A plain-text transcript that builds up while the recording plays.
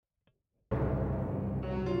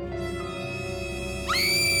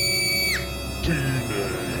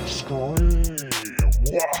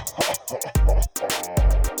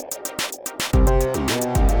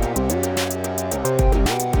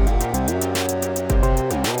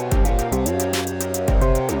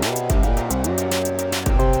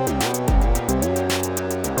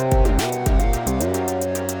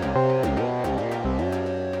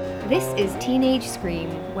This is Teenage Scream,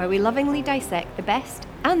 where we lovingly dissect the best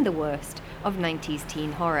and the worst of 90s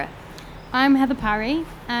teen horror. I'm Heather Parry,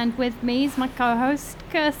 and with me is my co-host,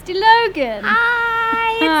 Kirsty Logan.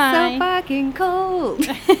 Hi! It's so fucking cold.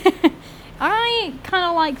 I kind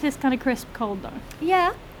of like this kind of crisp cold, though.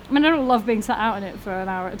 Yeah. I mean, I don't love being sat out in it for an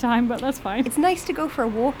hour at a time, but that's fine. It's nice to go for a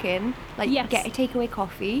walk in, like Yes. get a takeaway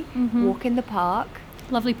coffee, Mhm. walk in the park.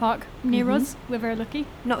 Lovely park near us. We're very lucky.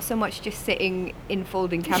 Not so much just sitting in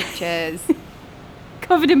folding camp chairs,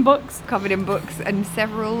 Covered in books. covered in books and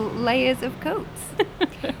several layers of coats.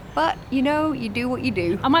 But, you know, you do what you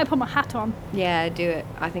do. I might put my hat on. Yeah, do it.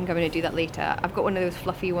 I think I'm going to do that later. I've got one of those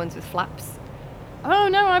fluffy ones with flaps. Oh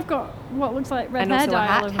no, I've got what looks like red And hair also a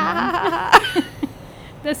dye all over hat. mine.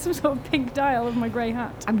 There's some sort of pink dye all over my grey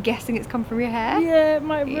hat. I'm guessing it's come from your hair? Yeah, it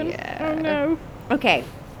might have been. Yeah. Oh no. Okay.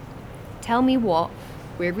 Tell me what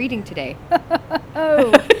we're reading today.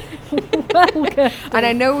 Oh. Well, Kirsty. And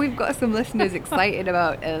I know we've got some listeners excited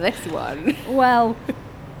about this one. Well,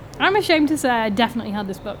 I'm ashamed to say I definitely had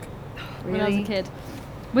this book when I was a Really? kid.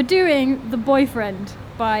 We're doing The Boyfriend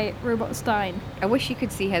by Robert Stein. I wish you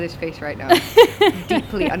could see Heather's face right now.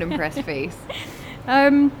 Deeply unimpressed face.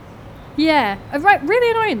 Yeah, right.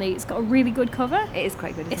 Really annoyingly, it's got a really good cover. It is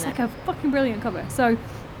quite good, isn't It's it? like a fucking brilliant cover. So,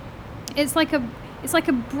 it's like a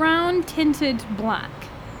brown tinted black,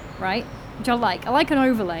 right? Which I like. I like an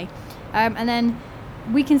overlay, and then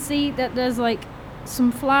we can see that there's like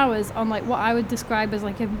some flowers on like what I would describe as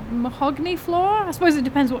like a mahogany floor. I suppose it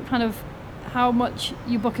depends how much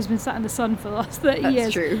your book has been sat in the sun for the last 30 That's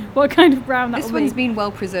years. true. What kind of brown that This will be. one's been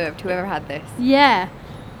well preserved, whoever had this. Yeah.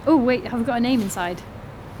 Oh wait, have we got a name inside?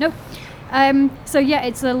 Nope. So yeah,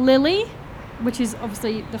 it's a lily, which is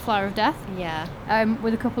obviously the flower of death. Yeah.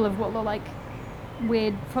 With a couple of what look like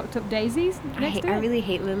weird fucked up daisies next to it. I really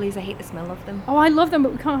hate lilies. I hate the smell of them. Oh, I love them,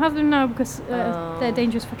 but we can't have them now because they're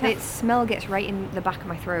dangerous for The cats. smell gets right in the back of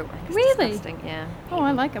my throat. It's Really? disgusting, yeah. Oh,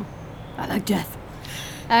 I like them. I like death.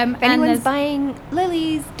 If And anyone's there's- buying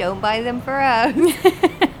lilies, don't buy them for us.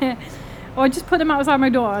 or just put them outside my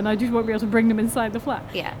door, and I just won't be able to bring them inside the flat.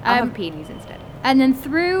 Yeah, I'll Um, have peonies instead. And then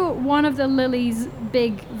through one of the lily's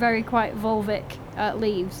big, very quite vulvic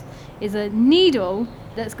leaves is a needle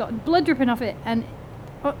that's got blood dripping off it. And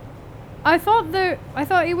I thought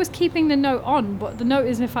it was keeping the note on, but the note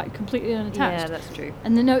is in fact completely unattached. Yeah, that's true.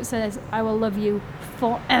 And the note says, "I will love you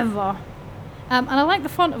forever." And I like the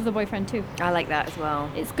font of The Boyfriend too. I like that as well.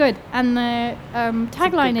 It's good. And the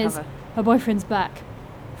tagline good is, cover. "Her boyfriend's back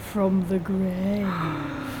from the grave."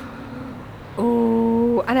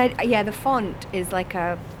 Oh, and the font is like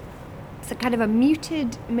it's a kind of a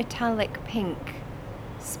muted metallic pink,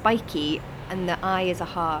 spiky, and the eye is a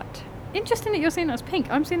heart. Interesting that you're seeing that as pink.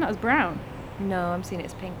 I'm seeing that as brown. No, I'm seeing it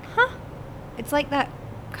as pink. Huh? It's like that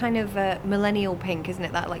kind of millennial pink, isn't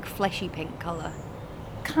it? That like fleshy pink colour.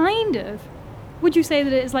 Kind of. Would you say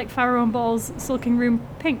that it's like Farrow and Ball's Sulking Room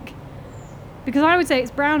pink? Because I would say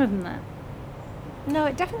it's browner than that. No,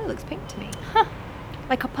 it definitely looks pink to me. Huh.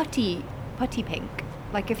 Like a putty pink.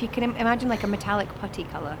 Like if you can imagine like a metallic putty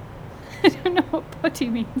colour. I don't know what putty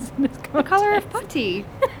means in this context. The colour of putty.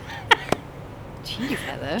 Jeez,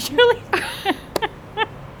 Heather. Surely.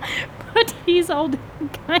 Putty's all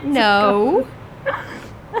different kinds No.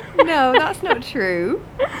 No, that's not true.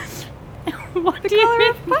 of what The do you colour mean?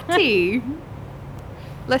 of putty.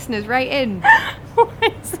 Listeners, write in. What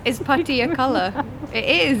is Is putty a colour? It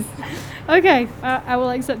is. Okay, I will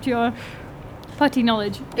accept your putty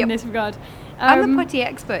knowledge in Yep. this regard. I'm the putty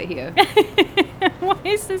expert here. Why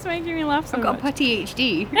is this making me laugh so I've got much? a putty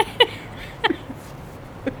HD.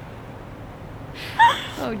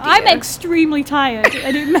 Oh dear. I'm extremely tired,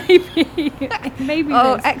 and it may be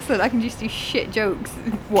Oh, this. excellent. I can just do shit jokes.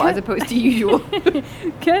 What, as opposed to usual?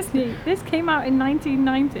 Kirsty, this came out in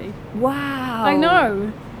 1990. Wow. I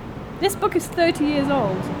know. This book is 30 years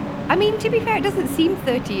old. I mean, to be fair, it doesn't seem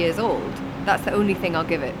 30 years old. That's the only thing I'll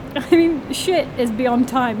give it. I mean, shit is beyond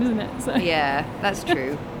time, isn't it? So, Yeah, that's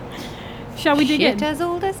true. shall we dig Shit in? as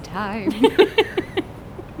old as time.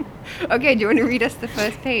 Okay, do you want to read us the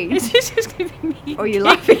first page? It's just giving me. Or are you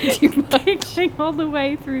laughing too much? giggling all the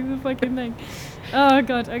way through the fucking thing. Oh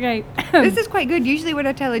god. Okay. This is quite good. Usually when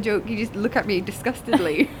I tell a joke, you just look at me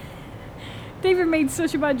disgustedly. David made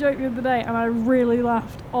such a bad joke the other day, and I really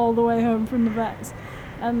laughed all the way home from the vets.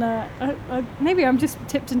 And maybe I'm just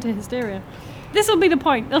tipped into hysteria. This will be the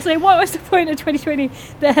point. They'll say, what was the point of 2020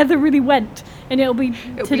 that Heather really went? And it'll be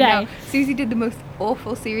today. Susie did the most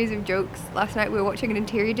awful series of jokes. Last night we were watching an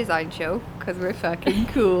interior design show because we're fucking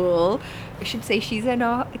cool. I should say she's in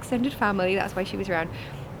our extended family. That's why she was around.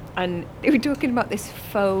 And they were talking about this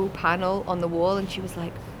faux panel on the wall, and she was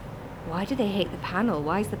like, why do they hate the panel?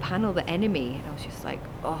 Why is the panel the enemy? And I was just like,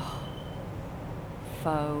 oh,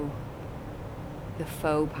 faux. The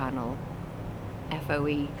faux panel.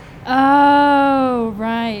 FOE. Oh,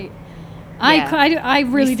 right. Yeah. I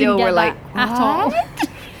really didn't get like, that at all.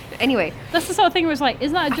 Anyway. That's the sort of thing where it's like,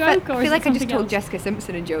 is that a joke or I is feel like it I just something told else? Jessica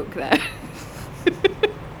Simpson a joke there. It's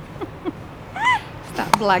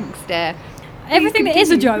that blank stare. Everything that is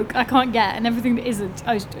a continue. joke, I can't get, and everything that isn't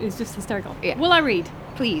is just hysterical. Yeah. Will I read?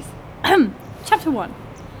 Please. Chapter 1.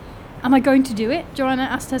 Am I going to do it? Joanna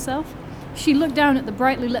asked herself. She looked down at the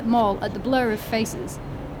brightly lit mall at the blur of faces.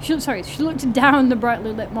 She looked down the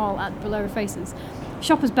brightly lit mall at the blur of faces.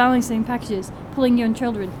 Shoppers balancing packages, pulling young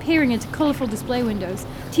children, peering into colourful display windows,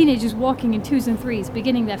 teenagers walking in 2s and 3s,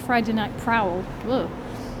 beginning their Friday night prowl. Ugh.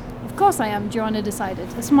 Of course I am, Joanna decided,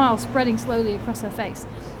 a smile spreading slowly across her face.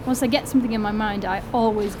 Once I get something in my mind, I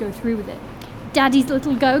always go through with it. Daddy's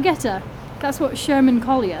little go-getter. That's what Sherman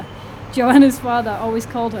Collier, Joanna's father, always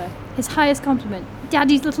called her. His highest compliment.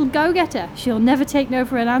 Daddy's little go-getter. She'll never take no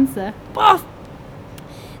for an answer. Boff!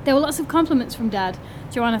 There were lots of compliments from Dad,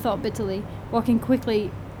 Joanna thought bitterly, walking quickly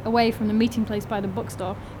away from the meeting place by the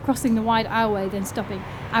bookstore, crossing the wide aisleway, then stopping.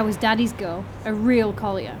 I was Daddy's girl, a real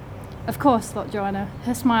Collier. Of course, thought Joanna,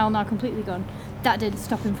 her smile now completely gone. That didn't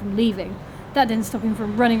stop him from leaving. That didn't stop him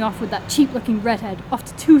from running off with that cheap-looking redhead, off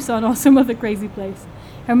to Tucson or some other crazy place.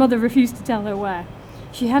 Her mother refused to tell her where.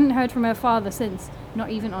 She hadn't heard from her father since, not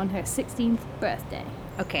even on her 16th birthday.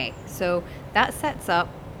 Okay, so that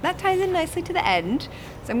ties in nicely to the end.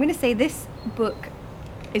 So I'm going to say this book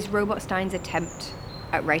is Robot Stein's attempt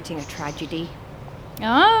at writing a tragedy,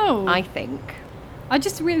 Oh! I think. I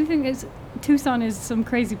just really think Tucson is some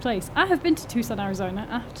crazy place. I have been to Tucson, Arizona.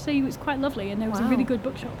 I have to say it was quite lovely, and there was a Wow. really good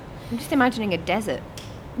bookshop. I'm just imagining a desert.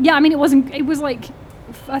 Yeah, I mean, it was like,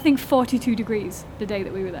 I think 42 degrees the day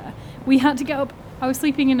that we were there. We had to get up, I was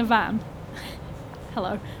sleeping in a van.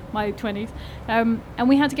 Hello, my 20s. And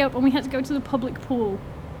we had to get up and we had to go to the public pool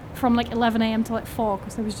from like 11 a.m. to like 4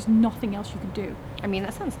 because there was just nothing else you could do. I mean,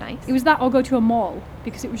 that sounds nice. It was that or go to a mall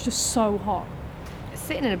because it was just so hot.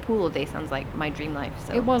 Sitting in a pool all day sounds like my dream life.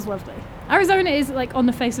 So It was lovely. Arizona is like on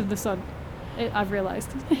the face of the sun. I've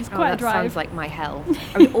realised. It's quite a that drive. sounds like my hell.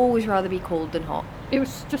 I would always rather be cold than hot. It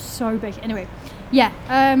was just so big. Anyway, yeah.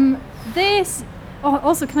 This. Oh,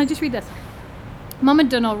 also, can I just read this? Mum had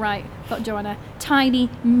done all right, thought Joanna. Tiny,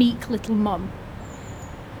 meek little mum.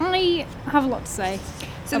 I have a lot to say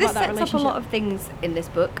So about this that sets up a relationship. lot of things in this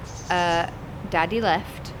book. Daddy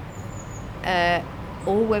left.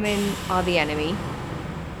 All women are the enemy.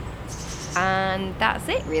 And that's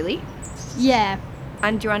it, really. Yeah.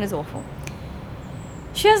 And Joanna's awful.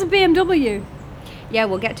 She has a BMW. Yeah,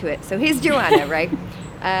 we'll get to it. So here's Joanna,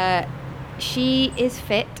 right? She is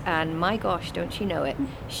fit, and my gosh, don't she know it?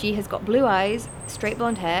 She has got blue eyes, straight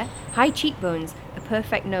blonde hair, high cheekbones, a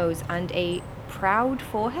perfect nose, and a proud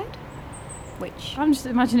forehead. Which, I'm just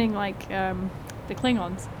imagining like the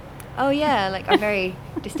Klingons. oh yeah, like a very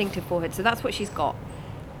distinctive forehead. So that's what she's got.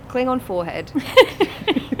 Klingon forehead.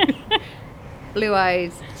 Blue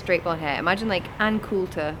eyes, straight blonde hair. Imagine like Ann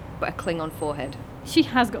Coulter, but a Klingon forehead. She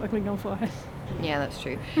has got a Klingon forehead. Yeah, that's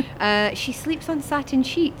true. She sleeps on satin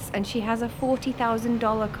sheets, and she has a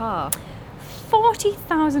 $40,000 car.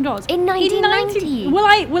 $40,000 In 1990.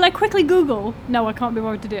 Will I quickly Google? No, I can't be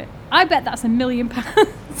bothered to do it. I bet that's £1 million.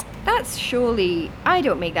 That's surely... I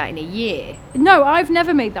don't make that in a year. No, I've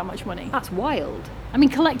never made that much money. That's wild. I mean,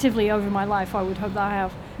 collectively over my life, I would hope that I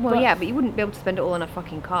have. Well, yeah, but you wouldn't be able to spend it all on a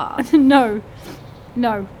fucking car. No.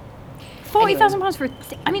 £40,000 for a...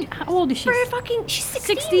 I mean, how old is she? For a fucking... She's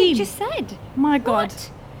 16, 16. you just said. My God.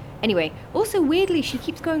 What? Anyway, also weirdly, she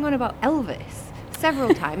keeps going on about Elvis.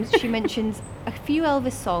 Several times she mentions a few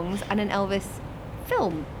Elvis songs and an Elvis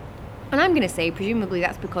film. And I'm going to say, presumably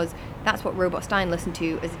that's because that's what Robot Stein listened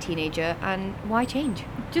to as a teenager, and why change?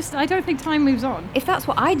 Just, I don't think time moves on. If that's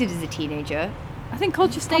what I did as a teenager, I think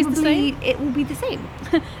culture stays the probably same. it will be the same.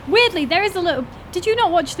 Weirdly, there is a little... Did you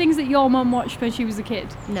not watch things that your mum watched when she was a kid?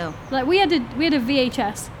 No. Like, we had a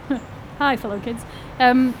VHS, hi fellow kids,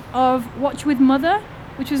 of Watch with Mother,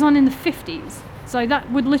 which was on in the 50s. So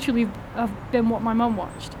that would literally have been what my mum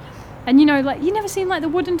watched. And you know, like, you never seen like the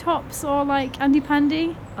Wooden Tops or like Andy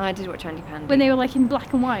Pandy I did watch Andy Pandy. when they were like in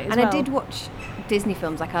black and white as and well. I did watch Disney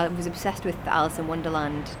films. Like I was obsessed with the Alice in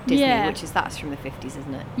Wonderland Disney, Yeah. that's from the 50s,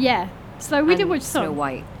 isn't it? Yeah. So we did And watch Snow some.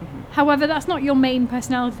 White. However, that's not your main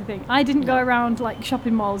personality thing. I didn't go No. around like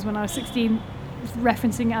shopping malls when I was 16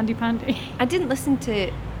 referencing Andy Pandy. I didn't listen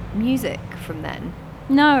to music from then.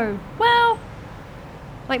 No. Well,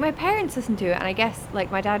 Like, my parents listened to it, and I guess, like,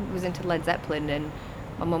 my dad was into Led Zeppelin, and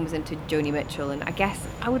my mum was into Joni Mitchell, and I guess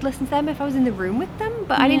I would listen to them if I was in the room with them,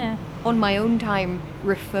 but I Yeah. didn't, on my own time,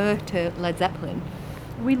 refer to Led Zeppelin.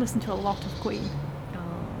 we listened to a lot of Queen.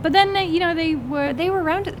 But then, they were... But they were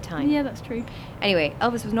around at the time. Yeah, that's true. Anyway,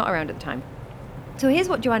 Elvis was not around at the time. So here's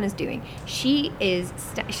what Joanna's doing. She is.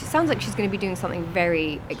 She sounds like she's going to be doing something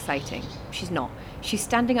very exciting. She's not. She's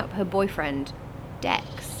standing up her boyfriend,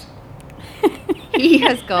 Dex. He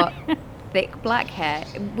has got thick black hair,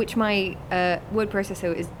 which my word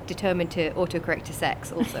processor is determined to autocorrect to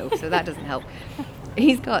sex also, so that doesn't help.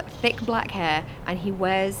 He's got thick black hair, and he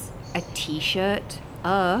wears a t-shirt.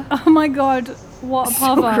 Oh my god, what a So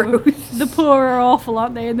pavo. gross. The poor are awful,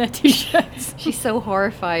 aren't they, in their t-shirts? She's so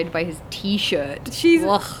horrified by his t-shirt. She's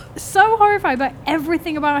Ugh. so horrified by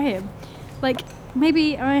everything about him. Like,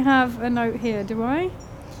 maybe I have a note here, do I?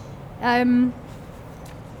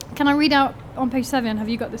 Can I read out on page 7? Have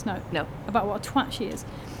you got this note? No. About what a twat she is.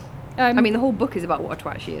 I mean, the whole book is about what a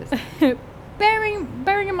twat she is.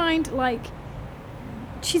 bearing in mind, like,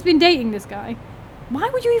 she's been dating this guy. Why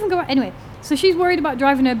would you even go out? Anyway, so she's worried about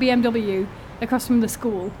driving her BMW across from the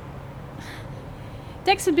school.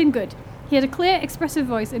 Dex had been good. He had a clear, expressive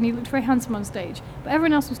voice and he looked very handsome on stage. But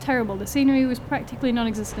everyone else was terrible. The scenery was practically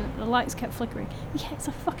non-existent. The lights kept flickering. Yeah, it's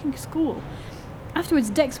a fucking school. Afterwards,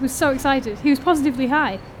 Dex was so excited. He was positively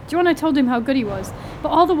high. Joanna told him how good he was, but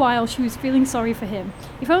all the while she was feeling sorry for him.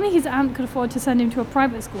 If only his aunt could afford to send him to a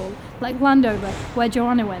private school, like Landover, where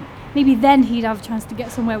Joanna went. Maybe then he'd have a chance to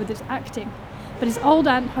get somewhere with his acting. But his old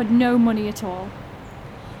aunt had no money at all.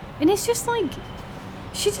 And it's just like,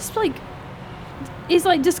 she just like, is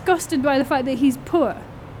like disgusted by the fact that he's poor.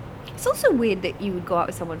 It's also weird that you would go out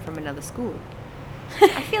with someone from another school.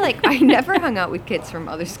 I feel like I never hung out with kids from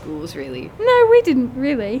other schools, really. No, we didn't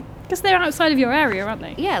really. Because they're outside of your area, aren't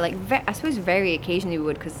they? Yeah, like, I suppose very occasionally we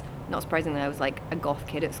would, because not surprisingly I was like a goth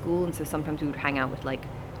kid at school, and so sometimes we would hang out with like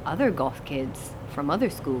other goth kids from other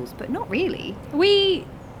schools, but not really.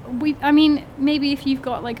 I mean, maybe if you've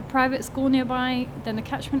got like a private school nearby, then the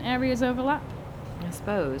catchment areas overlap. I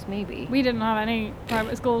suppose, maybe. We didn't have any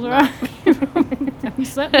private schools around.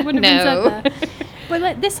 Certainly wouldn't have No. been said there. But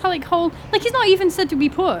like this whole, like he's not even said to be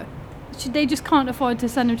poor. They just can't afford to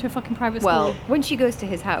send him to a fucking private Well, school. when she goes to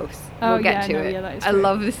his house, Oh, we'll get yeah, to no, it. yeah, that is I true.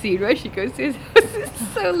 love the scene where she goes to his house.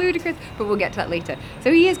 It's so ludicrous, but we'll get to that later.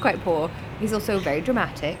 So he is quite poor. He's also very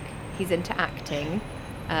dramatic. He's into acting,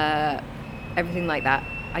 everything like that.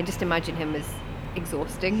 I just imagine him as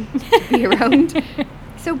exhausting to be around.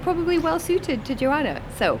 So probably well suited to Joanna.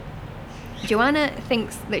 So Joanna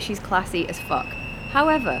thinks that she's classy as fuck.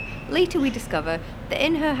 However, later we discover that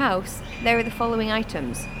in her house there are the following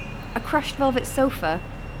items: a crushed velvet sofa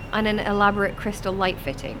and an elaborate crystal light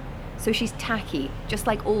fitting. So she's tacky, just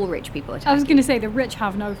like all rich people are tacky. I was going to say the rich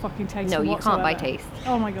have no fucking taste. No, you can't buy whatsoever. taste.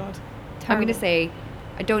 Oh my god. I'm Terrible. going to say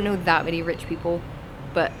I don't know that many rich people,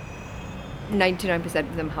 but 99%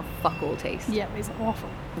 of them have fuck all taste. Yeah, it's awful.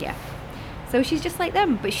 Yeah. So she's just like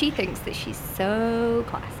them, but she thinks that she's so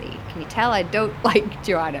classy. Can you tell I don't like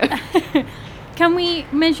Joanna? Can we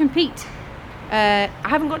mention Pete? I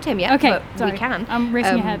haven't got to him yet, Okay, but sorry. we can. I'm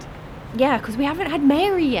racing ahead. Yeah, because we haven't had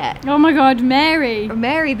Mary yet. Oh my god, Mary.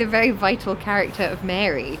 Mary, the very vital character of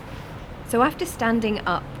Mary. So after standing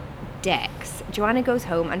up Dex, Joanna goes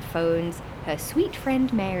home and phones her sweet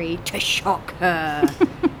friend Mary to shock her.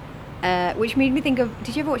 Which made me think of,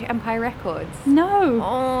 did you ever watch Empire Records? No.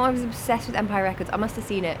 Oh, I was obsessed with Empire Records. I must have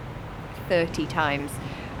seen it 30 times.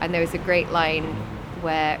 And there was a great line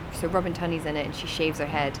where, so Robin Tunney's in it and she shaves her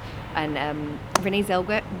head. And Renee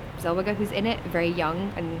Zellweger, who's in it, very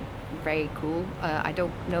young and very cool. I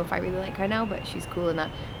don't know if I really like her now, but she's cool in that.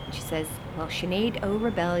 And she says, well, Sinead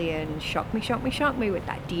O'Rebellion, shock me with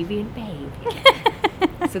that deviant behaviour.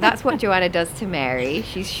 So that's what Joanna does to Mary.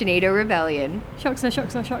 She's Sinead O'Rebellion Shocks her.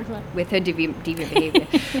 with her deviant behaviour.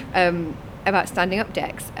 About standing up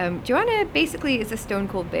Dex. Joanna basically is a stone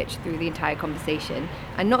cold bitch through the entire conversation,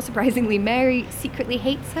 and not surprisingly, Mary secretly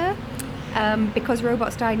hates her because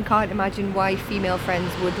Robot Stein can't imagine why female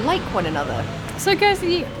friends would like one another. So,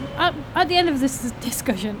 Kirsty, at the end of this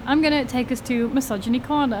discussion, I'm going to take us to Misogyny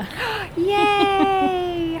Corner.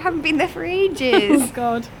 Yay! Haven't been there for Oh, ages.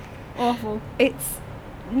 God. Awful. It's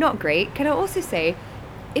not great. Can I also say,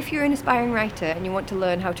 if you're an aspiring writer and you want to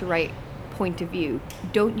learn how to write point of view,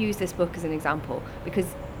 don't use this book as an example,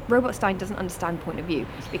 because Robot Stein doesn't understand point of view,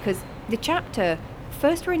 because the chapter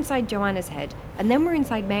first we're inside Joanna's head, and then we're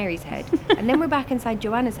inside Mary's head, and then we're back inside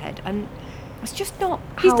Joanna's head, and it's just not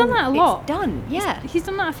how He's done that a lot. it's done. Yeah. He's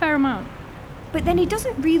done that a fair amount. But then he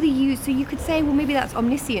doesn't really use, so you could say, well, maybe that's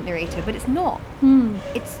omniscient narrator, but it's not.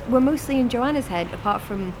 We're mostly in Joanna's head, apart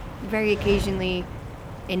from very occasionally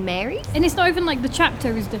in Mary's. And it's not even like the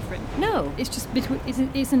chapter is different. No. It's just between.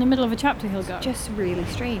 It's in the middle of a chapter. He'll go. Just really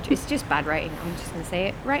strange. It's just bad writing. I'm just going to say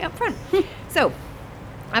it right up front. So,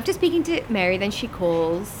 after speaking to Mary, then she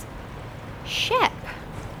calls Shep.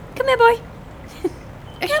 Come here, boy.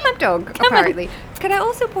 A sheepdog, apparently. Can I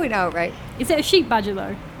also point out, right? Is it a sheep badger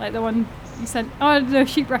though? Like the one you sent? Oh, the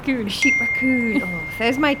sheep raccoon. Sheep raccoon. Oh,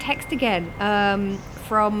 there's my text again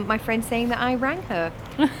from my friend saying that I rang her.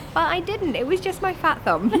 But I didn't. It was just my fat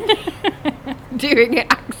thumb doing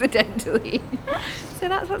it accidentally. So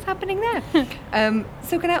that's what's happening there.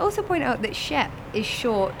 So can I also point out that Shep is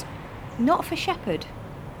short not for shepherd.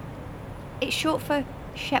 It's short for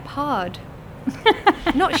shepherd.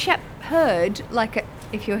 Not shepherd, like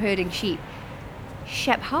if you're herding sheep.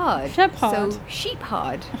 Shepherd. Shepherd. So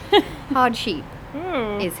sheepherd. Hard sheep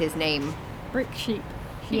Oh. is his name. Brick sheep.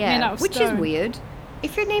 Sheep made out Yeah, of which stone. is weird.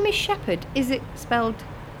 If your name is Shepherd, is it spelled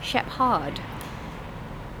Shepherd?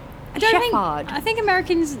 I don't think. Shepherd. I think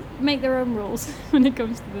Americans make their own rules when it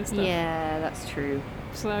comes to this stuff. Yeah, that's true.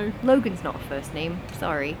 So Logan's not a first name.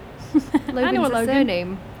 Sorry. I know Logan's a a Logan.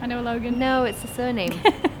 surname. I know a Logan. No, it's a surname.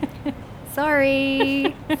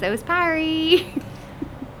 Sorry. So is Parry.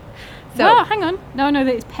 So Oh, hang on. No, no,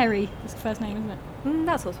 that it's Perry. It's the first name, isn't it?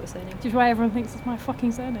 that's also a surname. Which is why everyone thinks it's my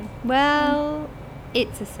fucking surname. Well,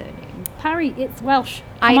 it's a surname. Parry, it's Welsh.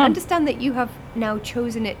 I Come on. understand that you have now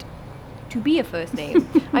chosen it to be a first name.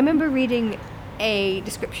 I remember reading a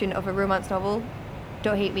description of a romance novel.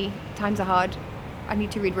 Don't hate me, times are hard. I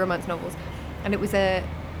need to read romance novels. And it was a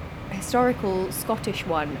historical Scottish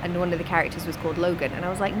one, and one of the characters was called Logan. And I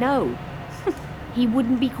was like, no, he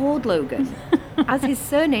wouldn't be called Logan. As his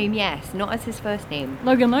surname, yes, not as his first name.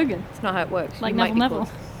 Logan. It's not how it works. Like He might be Neville called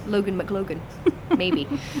Logan McLogan, maybe.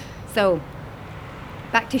 So,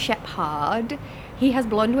 back to Shepherd. He has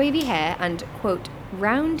blonde wavy hair and, quote,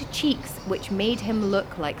 round cheeks, which made him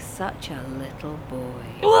look like such a little boy.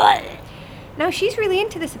 What? Now, she's really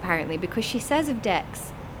into this, apparently, because she says of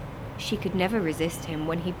Dex, she could never resist him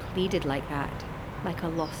when he pleaded like that, like a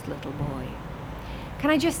lost little boy. Can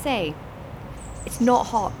I just say, it's not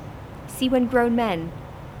hot. See when grown men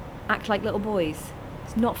act like little boys?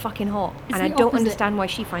 It's not fucking hot. It's and I the don't opposite. understand why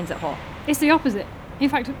she finds it hot. It's the opposite. In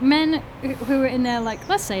fact, men who are in their, like,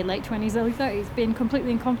 let's say late 20s, early 30s, being completely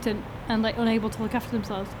incompetent and, like, unable to look after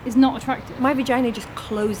themselves is not attractive. My vagina just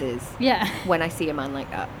closes Yeah. when I see a man like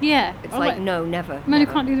that. Yeah. It's Or, like, no, never. Men never.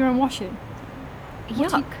 who can't do their own washing. What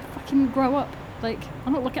do Yuck. you fucking grow up. Like,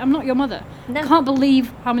 I'm not your mother. No. I can't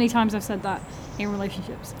believe how many times I've said that in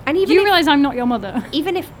relationships. And Do even you if, realise I'm not your mother?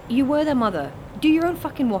 even if you were their mother, do your own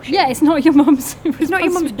fucking washing. Yeah, it's not your mum's. It's not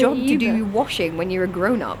your mum's job to either. do washing when you're a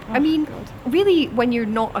grown-up. I Oh, mean, God. really, when you're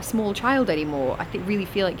not a small child anymore, I really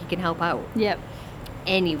feel like you can help out. Yep.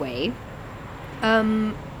 Anyway,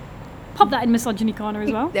 Pop that in misogyny corner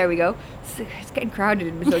as well. there we go. So it's getting crowded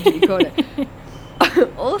in misogyny corner.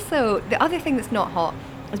 Also, the other thing that's not hot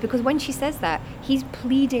is because when she says that, he's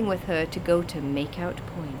pleading with her to go to Makeout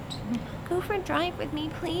Point. Go for a drive with me,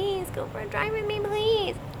 please. Go for a drive with me,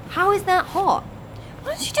 please. How is that hot?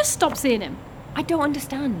 Why don't you just stop seeing him? I don't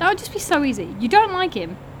understand. That would just be so easy. You don't like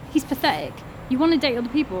him. He's pathetic. You want to date other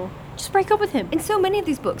people. Just break up with him. In so many of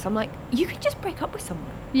these books, I'm like, you could just break up with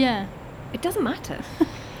someone. Yeah. It doesn't matter.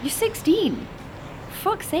 You're 16.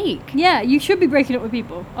 Fuck's sake. Yeah, you should be breaking up with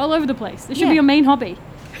people all over the place. It should be Yeah. your main hobby.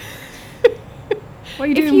 What are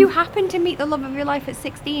you If doing? you happen to meet the love of your life at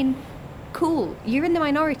 16, cool. You're in the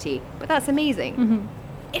minority, but that's amazing. Mhm.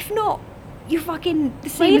 If not, you're fucking the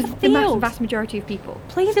Play same as the the field. vast majority of people.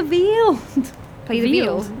 Play the veal. Play the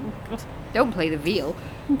veal. Oh, God. Don't play the veal.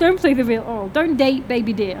 Don't play the veal at all. Don't date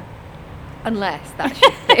baby deer. Unless that's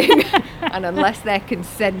your thing. And unless they're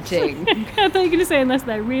consenting. I thought you were going to say unless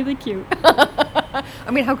they're really cute. I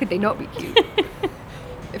mean, how could they not be cute?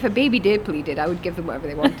 If a baby deer pleaded, I would give them whatever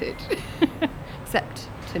they wanted. Except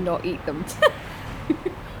to not eat them.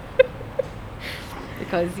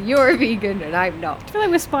 Because you're a vegan and I'm not. I feel like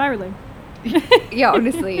we're spiraling. Yeah,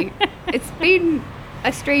 honestly. It's been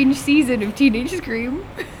a strange season of Teenage Scream.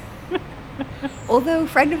 Although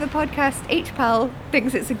friend of the podcast, H-Pal,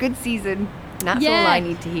 thinks it's a good season. And that's all Yeah. I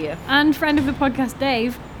need to hear. And friend of the podcast,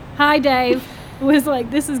 Dave. Hi, Dave. Was like,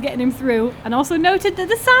 this is getting him through. And also noted that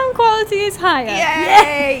the sound quality is higher.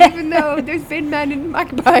 Yay! Even though there's been men in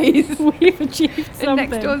magpies. We've achieved And something.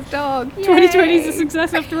 next door's dog. 2020 is a Yay!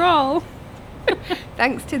 success after all.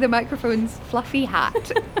 Thanks to the microphone's fluffy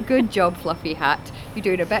hat. Good job, fluffy hat. You're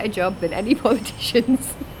doing a better job than any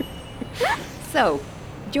politicians. So,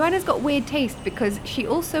 Joanna's got weird taste because she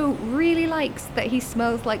also really likes that he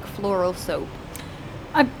smells like floral soap.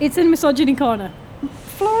 It's in Misogyny Corner.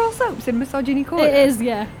 Floral soap's in Misogyny Corner? It is,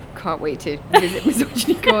 yeah. Can't wait to visit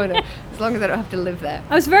Misogyny Corner, as long as I don't have to live there.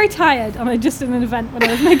 I was very tired and I just in an event when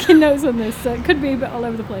I was making notes on this, so it could be a bit all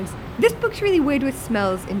over the place. This book's really weird with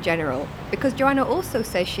smells in general, because Joanna also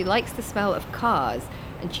says she likes the smell of cars,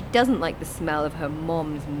 and she doesn't like the smell of her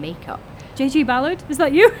mom's makeup. JG Ballard, is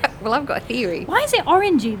that you? Well, I've got a theory. Why is it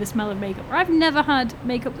orangey, the smell of makeup? I've never had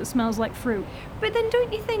makeup that smells like fruit. But then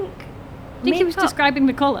don't you think... I think he was describing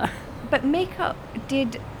the colour. But makeup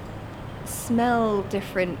did smell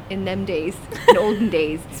different in them days, in olden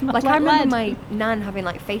days. Smelled I remember lead. my nan having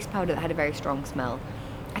like face powder that had a very strong smell.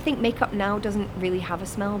 I think makeup now doesn't really have a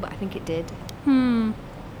smell, but I think it did.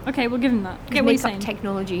 Okay, we'll give him that. Because Get what you're makeup saying.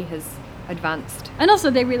 technology has advanced. And also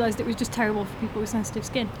they realised it was just terrible for people with sensitive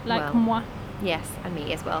skin, like Well. moi. Yes, and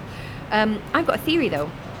me as well. I've got a theory though.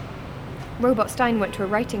 Robot Stein went to a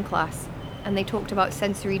writing class and they talked about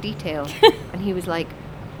sensory detail. And he was like,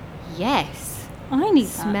 yes, I need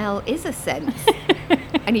smell is a sense.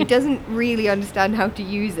 And he doesn't really understand how to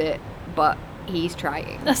use it, but he's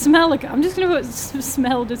trying. that. A smell. I'm just going to put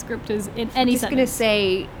smell descriptors in any Just going to sentence.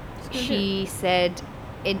 say, gonna she said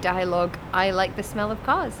in dialogue, I like the smell of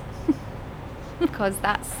cars. Because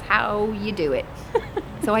that's how you do it.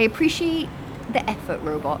 So I appreciate the effort,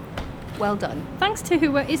 Robot. Well done. Thanks to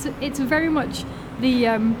who it's very much the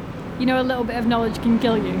a little bit of knowledge can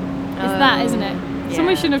kill you. It's that, isn't it? yeah.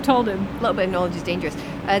 Someone shouldn't have told him. A little bit of knowledge is dangerous.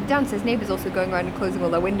 Dan says neighbours also going around and closing all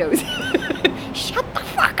their windows. Shut the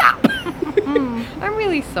fuck up! I'm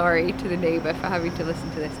really sorry to the neighbour for having to listen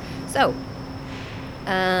to this. So,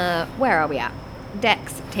 where are we at?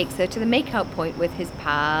 Dex takes her to the makeout point with his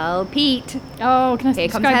pal Pete. Oh, can I Here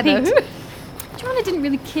comes describe Heather. Pete? Joanna didn't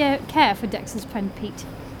really care for Dex's friend Pete.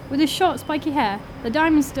 With his short, spiky hair, the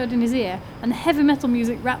diamond stud in his ear, and the heavy metal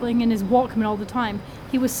music rattling in his Walkman all the time,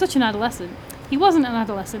 he was such an adolescent. He wasn't an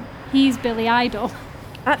adolescent. He's Billy Idol.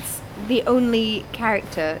 That's the only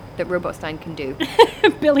character that Robot Stein can do.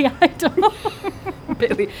 Billy Idol.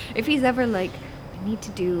 Billy. If he's ever like, I need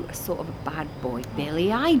to do a sort of a bad boy,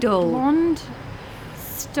 Billy Idol. Blonde,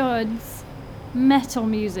 studs, metal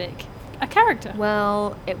music. A character.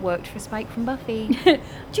 Well, it worked for Spike from Buffy. Do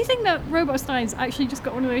you think that Robot Stein's actually just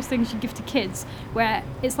got one of those things you give to kids where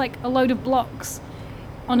it's like a load of blocks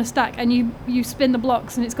on a stack and you spin the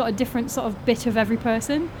blocks and it's got a different sort of bit of every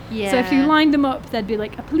person? Yeah. So if you lined them up, there'd be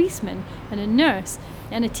like a policeman and a nurse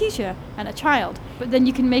and a teacher and a child. But then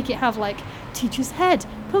you can make it have like teacher's head,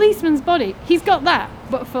 policeman's body. He's got that,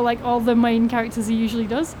 but for like all the main characters he usually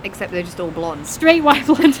does. Except they're just all blonde. Straight white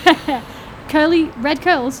blonde hair. Curly red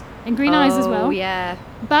curls and green eyes as well. Oh, yeah.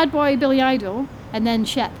 Bad boy Billy Idol, and then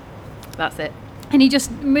Shep. That's it. And he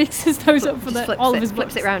just mixes those up for Just flips all it, of his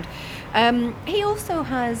flips books. it round. He also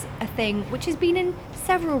has a thing which has been in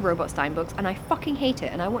several Robot Stein books, and I fucking hate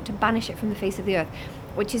it, and I want to banish it from the face of the earth,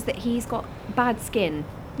 which is that he's got bad skin,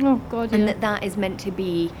 Oh god, and yeah. that is meant to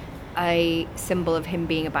be a symbol of him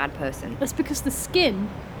being a bad person. That's because the skin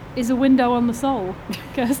is a window on the soul,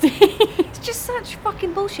 Kirsty. It's just such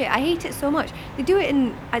fucking bullshit. I hate it so much. They do it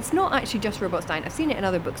in... It's not actually just Robot Stein. I've seen it in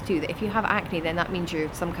other books too, that if you have acne, then that means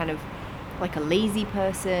you're some kind of... like a lazy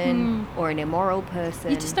person or an immoral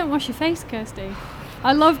person. You just don't wash your face, Kirsty.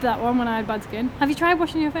 I loved that one when I had bad skin. Have you tried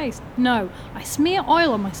washing your face? No. I smear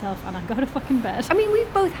oil on myself and I go to fucking bed. I mean,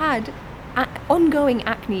 we've both had ongoing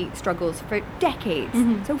acne struggles for decades.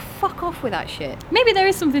 So fuck off with that shit. Maybe there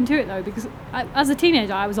is something to it though, because as a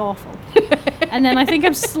teenager I was awful. And then I think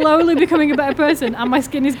I'm slowly becoming a better person and my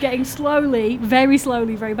skin is getting slowly, very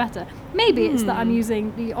better. Maybe it's that I'm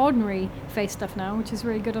using the ordinary face stuff now, which is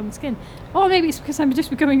really good on the skin. Or maybe it's because I'm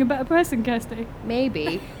just becoming a better person, Kirsty.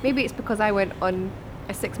 Maybe it's because I went on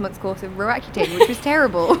a 6 months course of Roaccutane, which was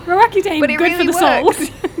terrible. Roaccutane, But it good really for the works.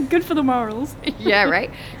 soul. Good for the morals. Yeah, right?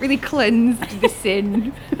 Really cleansed the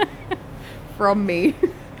sin from me.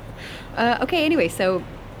 Okay, anyway, so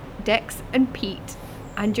Dex and Pete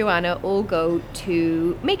and Joanna all go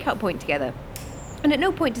to Makeout Point together. And at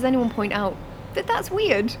no point does anyone point out that that's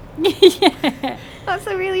weird. Yeah. That's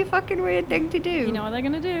a really fucking weird thing to do. You know what they're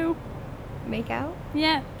gonna do? Make out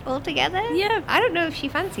Yeah. all together? Yeah. I don't know if she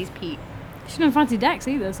fancies Pete. She don't fancy Dex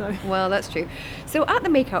either, so. Well, that's true. So at the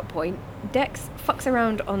Makeout Point, Dex fucks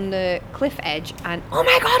around on the cliff edge and, oh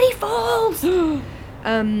my god, he falls!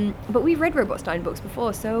 But we've read Robot Stein books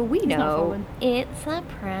before, so we not know falling. it's a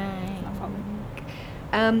prank. Not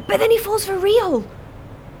falling. But then he falls for real.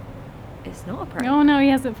 it's not a prank. Oh no, he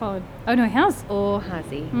hasn't followed. Oh no, he has. Or has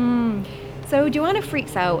he? Hmm. So Joanna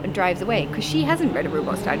freaks out and drives away because she hasn't read a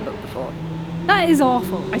Robot Stein book before. That is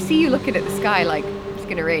awful. I see you looking at the sky like it's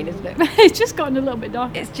going to rain, isn't it? It's just gotten a little bit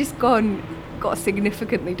darker. It's just got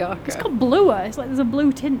significantly darker. It's got bluer. It's like there's a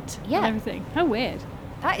blue tint Yeah. and everything. How weird.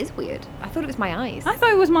 That is weird. I thought it was my eyes. I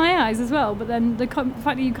thought it was my eyes as well, but then the fact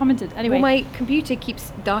that you commented. Anyway. Well, my computer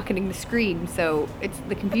keeps darkening the screen, so it's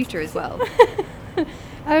the computer as well.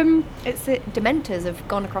 It's the Dementors have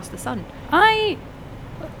gone across the sun.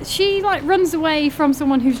 She like runs away from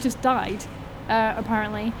someone who's just died,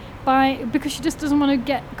 apparently, because she just doesn't want to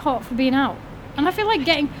get caught for being out. And I feel like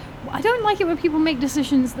I don't like it when people make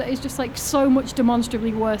decisions that is just like so much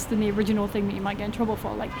demonstrably worse than the original thing that you might get in trouble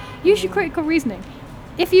for. Like, use your critical reasoning.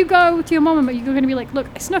 If you go to your mum and you're going to be like, look,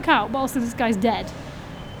 I snuck out, but also this guy's dead.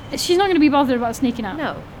 She's not going to be bothered about sneaking out.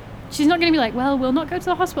 No. She's not going to be like, well, we'll not go to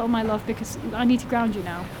the hospital, my love, because I need to ground you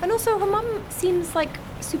now. And also, her mum seems like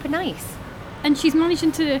super nice. And she's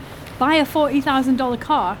managing to buy a $40,000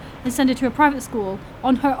 car and send her to a private school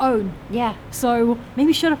on her own. Yeah, So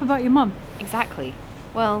maybe shut up about your mum. exactly.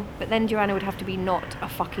 Well, but then Joanna would have to be not a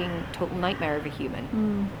fucking total nightmare of a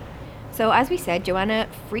human. So as we said, Joanna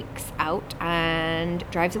freaks out and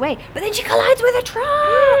drives away. But then she collides with a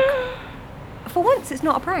truck! For once, it's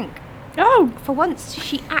not a prank. Oh, For once,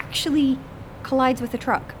 she actually collides with the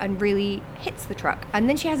truck and really hits the truck. And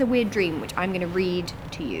then she has a weird dream, which I'm going to read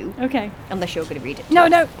to you. okay. Unless you're going to read it to No, us.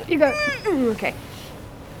 no, you go. Okay.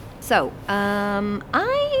 So,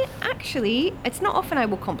 I actually, it's not often I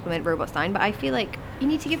will compliment Robot Stein, but I feel like you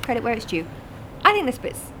need to give credit where it's due. I think this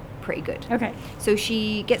bit's pretty good. Okay. So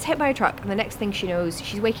she gets hit by a truck, and the next thing she knows,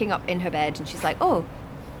 she's waking up in her bed, and she's like, oh,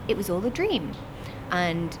 it was all a dream.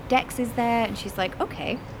 And Dex is there, and she's like,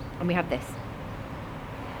 okay. And we have this.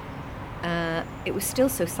 It was still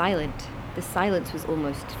so silent. The silence was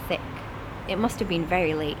almost thick. It must have been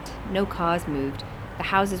very late. No cars moved. The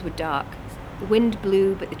houses were dark. The wind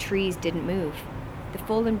blew, but the trees didn't move. The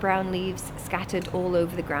fallen brown leaves, scattered all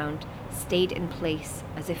over the ground, stayed in place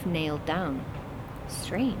as if nailed down.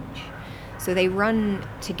 Strange. So they run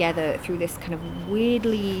together through this kind of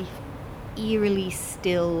weirdly, eerily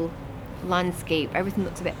still landscape. Everything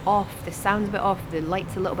looks a bit off. The sound's a bit off. The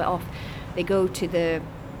light's a little bit off. They go to the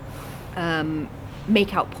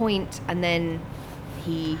make-out point, and then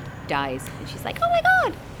he dies. And she's like, oh my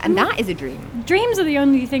god! And that is a dream. Dreams are the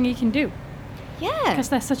only thing he can do Yeah, because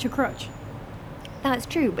they're such a crutch. that's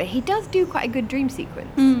true. But he does do quite a good dream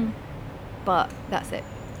sequence. But that's it.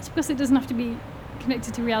 It's because it doesn't have to be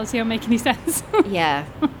connected to reality or make any sense. Yeah,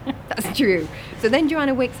 that's true. So then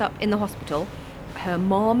Joanna wakes up in the hospital. Her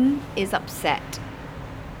mom is upset.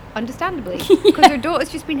 Understandably. Because her daughter's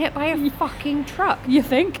just been hit by a fucking truck. You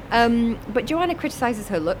think? But Joanna criticises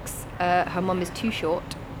her looks. Her mum is too short.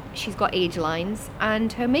 She's got age lines.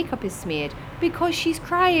 And her makeup is smeared because she's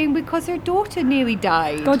crying because her daughter nearly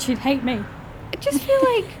died. God, she'd hate me. I just feel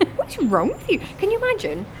like, what's wrong with you? Can you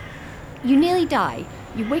imagine? You nearly die.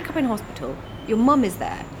 You wake up in hospital. Your mum is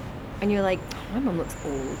there. And you're like, oh, my mum looks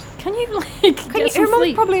old. Can you like get some Her mum's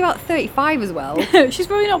sleep? probably about 35 as well. She's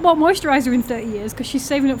probably not bought moisturiser in 30 years because she's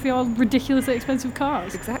saving up for your ridiculously expensive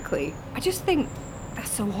cars. Exactly. I just think that's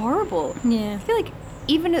so horrible. Yeah. I feel like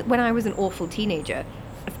even when I was an awful teenager,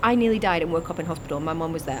 if I nearly died and woke up in hospital and my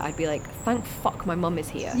mum was there, I'd be like, thank fuck my mum is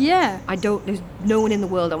here. Yeah. There's no one in the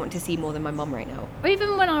world I want to see more than my mum right now.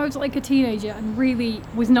 Even when I was like a teenager and really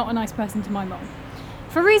was not a nice person to my mum,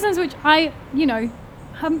 for reasons which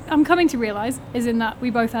I'm coming to realise is in that we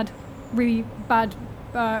both had really bad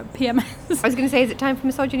PMS. I was going to say, is it time for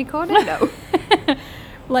misogyny corner? No.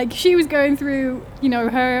 Like, she was going through,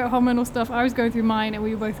 her hormonal stuff, I was going through mine, and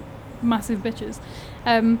we were both massive bitches.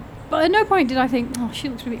 But at no point did I think, oh, she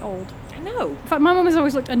looks really old. I know. In fact, my mum has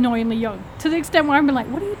always looked annoyingly young, to the extent where I've been like,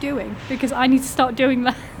 what are you doing? Because I need to start doing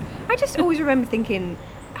that. I just always remember thinking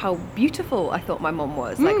how beautiful I thought my mum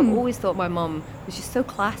was. Like, I've always thought my mum was just so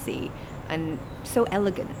classy and so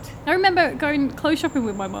elegant. I remember going clothes shopping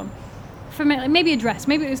with my mum for maybe a dress,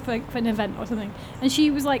 maybe it was for an event or something, and she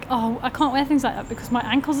was like, oh, I can't wear things like that because my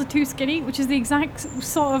ankles are too skinny, which is the exact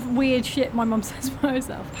sort of weird shit my mum says about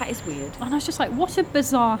herself. That is weird. And I was just like, what a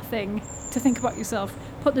bizarre thing to think about yourself.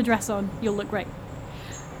 Put the dress on, you'll look great.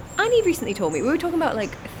 Annie recently told me, we were talking about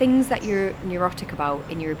like things that you're neurotic about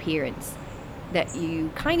in your appearance that you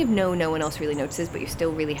kind of know no one else really notices, but you're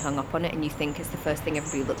still really hung up on it and you think it's the first thing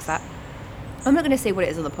everybody looks at. I'm not going to say what it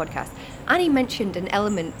is on the podcast. Annie mentioned an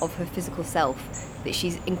element of her physical self that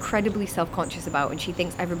she's incredibly self-conscious about and she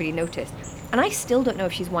thinks everybody noticed. And I still don't know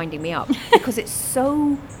if she's winding me up because it's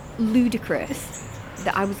so ludicrous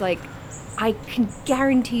that I was like, I can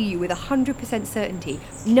guarantee you with 100% certainty,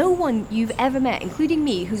 no one you've ever met, including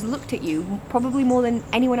me, who's looked at you probably more than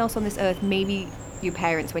anyone else on this earth, maybe your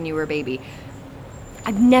parents when you were a baby,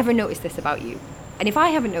 I've never noticed this about you. And if I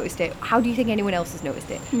haven't noticed it, how do you think anyone else has noticed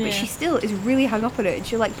it? Yeah. But she still is really hung up on it, and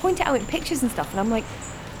she'll like point it out in pictures and stuff, and I'm like,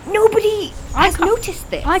 nobody has noticed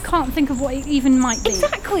this. I can't think of what it even might be.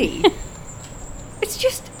 Exactly. It's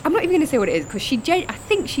just, I'm not even going to say what it is, because I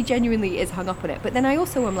think she genuinely is hung up on it. But then I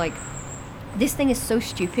also am like, this thing is so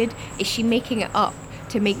stupid. Is she making it up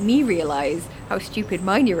to make me realise how stupid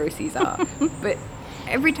my neuroses are? But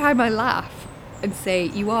every time I laugh and say,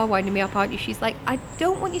 you are winding me up, aren't you? She's like, I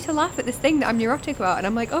don't want you to laugh at this thing that I'm neurotic about. And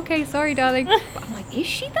I'm like, okay, sorry, darling. But I'm like, is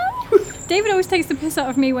she though? David always takes the piss out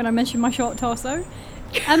of me when I mention my short torso.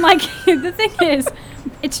 And like, the thing is,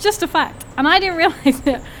 it's just a fact. And I didn't realise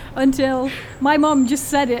it until my mom just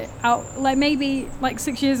said it out, like maybe like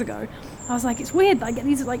 6 years ago. I was like, it's weird, I get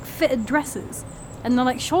these like fitted dresses. And the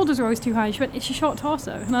like shoulders are always too high. And she went, it's your short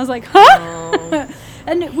torso. And I was like, huh? Oh.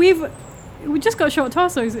 And we just got short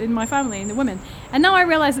torsos in my family, in the women. And now I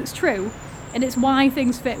realise it's true. And it's why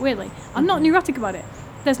things fit weirdly. I'm not neurotic about it.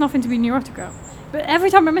 There's nothing to be neurotic about. But every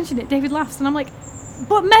time I mention it, David laughs. And I'm like,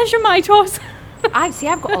 but measure my torso.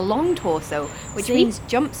 I've got a long torso, which See? means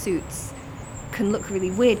jumpsuits can look really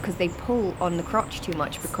weird because they pull on the crotch too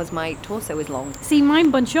much because my torso is long. See, mine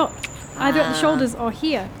bunch up. Either at the Ah. shoulders or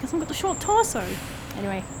here. Because I've got the short torso.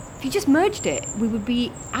 Anyway. If you just merged it, we would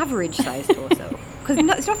be average size torso. Because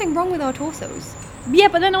there's nothing wrong with our torsos. Yeah,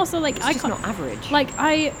 but then also like It's I just can't, not average. like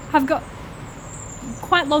I have got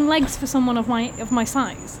quite long legs for someone of my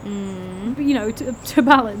size. You know, to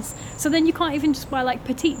balance. So then you can't even just buy like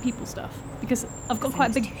petite people stuff because I've got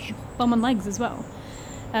quite big bum and legs as well.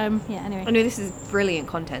 Yeah. Anyway. I know this is brilliant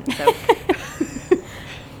content. So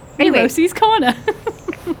anyway, Rosie's corner.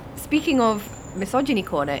 speaking of misogyny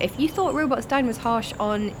corner, if you thought Robots Dine was harsh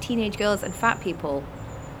on teenage girls and fat people,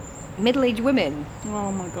 middle-aged women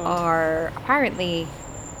Oh my god. are apparently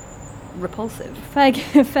repulsive.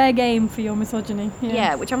 Fair game for your misogyny.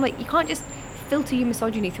 Yeah, which I'm like, you can't just filter your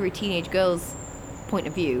misogyny through a teenage girl's point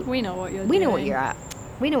of view. We know what you're We doing. know what you're at.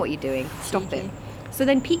 We know what you're doing. Stop Cheeky. it. So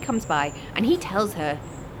then Pete comes by and he tells her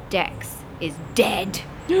Dex is dead,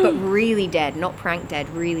 but really dead, not prank dead,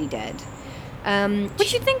 really dead.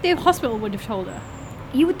 Which you'd think the hospital would have told her.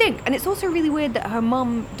 You would think. And it's also really weird that her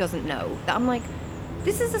mum doesn't know. That I'm like,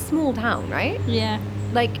 this is a small town, right? Yeah.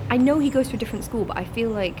 Like, I know he goes to a different school, but I feel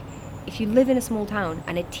like if you live in a small town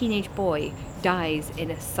and a teenage boy dies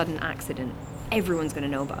in a sudden accident, everyone's going to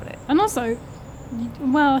know about it. And also,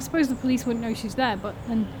 well, I suppose the police wouldn't know she's there, but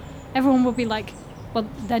then everyone would be like, well,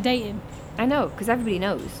 they're dating. I know, because everybody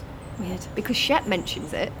knows. Weird. Because Shep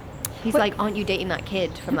mentions it. He's But- like, aren't you dating that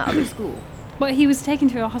kid from that other school? But he was taken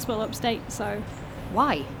to a hospital upstate, so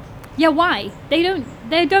Why? yeah. Why they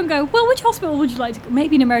don't go? Well, which hospital would you like to go?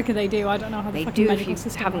 Maybe in America they do. I don't know how the They fucking do if medical you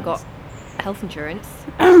system haven't works. got health insurance.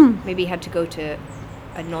 Maybe you had to go to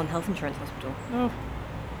a non-health insurance hospital. Oh,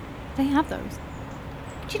 they have those.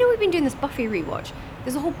 Do you know we've been doing this Buffy rewatch?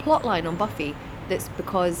 There's a whole plot line on Buffy that's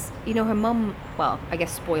because, you know, her mum, well, I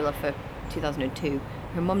guess spoiler for 2002,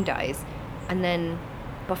 her mum dies, and then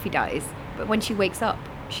Buffy dies, but when she wakes up,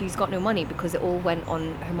 she's got no money because it all went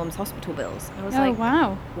on her mum's hospital bills. I was Oh like,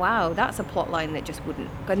 wow. wow, that's a plot line that just wouldn't.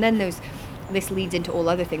 And then this leads into all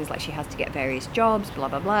other things, like she has to get various jobs, blah,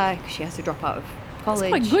 blah, blah, 'cause she has to drop out of It's college.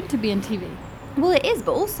 quite good to be in TV. Well, it is,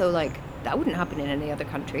 but also, like, that wouldn't happen in any other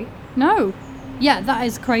country. No. Yeah, that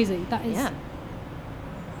is crazy. That is. Yeah.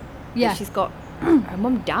 Yeah. She's got, her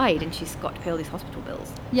mum died and she's got to pay all these hospital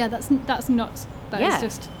bills. Yeah, that's nuts. That is Yeah.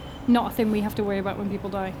 just not a thing we have to worry about when people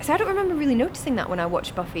die. So I don't remember really noticing that when I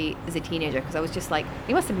watched Buffy as a teenager, because I was just like,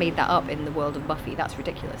 they must have made that up in the world of Buffy. That's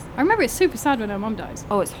ridiculous. I remember it's super sad when her mum dies.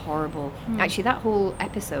 Oh, it's horrible. Actually, that whole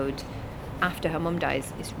episode after her mum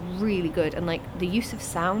dies is really good. And, like, the use of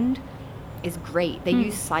sound is great. They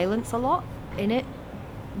use silence a lot in it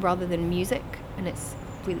rather than music, and it's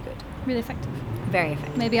really good. Really effective. Very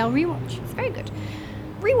effective. Maybe I'll rewatch. It's very good.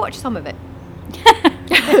 Rewatch some of it.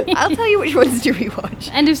 I'll tell you which ones to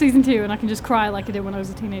rewatch. End of season 2, and I can just cry like I did when I was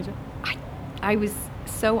a teenager. I was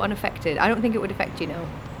so unaffected. I don't think it would affect you now.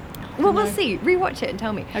 Well, we'll No. see. Rewatch it and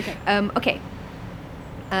tell me. Okay. Okay.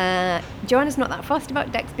 Joanna's not that fussed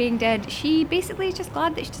about Dex being dead. She basically is just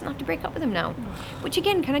glad that she doesn't have to break up with him now. Which,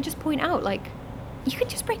 again, can I just point out, like, you could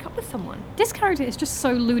just break up with someone. This character is just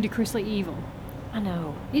so ludicrously evil. I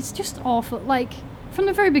know. It's just awful. Like, from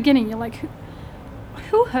the very beginning, you're like,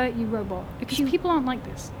 who hurt you, robot? Because people aren't like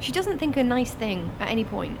this. She doesn't think a nice thing at any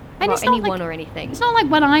point And about it's not anyone like- or anything. It's not like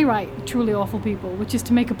when I write truly awful people, which is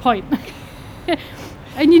to make a point.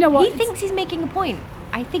 And you know what? He thinks he's making a point.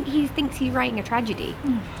 I think he thinks he's writing a tragedy.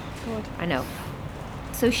 God. I know.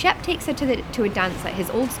 So Shep takes her to a dance at his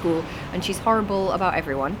old school, and she's horrible about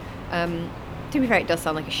everyone. To be fair, it does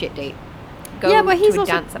sound like a shit date. Go Yeah, but he's to a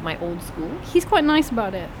also- dance at my old school. He's quite nice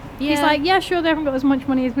about it. He's Yeah. like, yeah, sure, they haven't got as much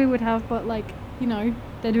money as we would have, but like, you know,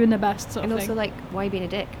 they're doing their best sort And of also, thing. like, why being a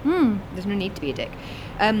dick? Hmm. There's no need to be a dick.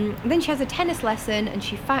 Then she has a tennis lesson, and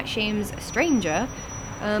she fat shames a stranger.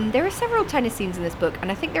 There are several tennis scenes in this book,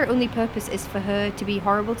 and I think their only purpose is for her to be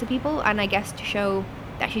horrible to people, and I guess to show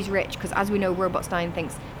that she's rich, because as we know, Robot Stein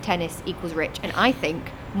thinks tennis equals rich, and I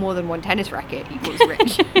think more than one tennis racket equals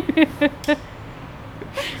rich.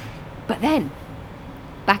 But then,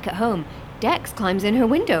 back at home, Dex climbs in her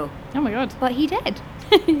window, Oh my god. but he dead.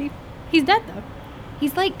 He's dead though.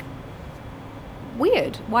 He's like,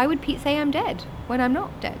 weird. Why would Pete say I'm dead when I'm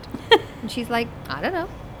not dead? And she's like, I don't know.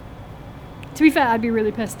 To be fair, I'd be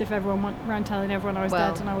really pissed if everyone went around telling everyone I was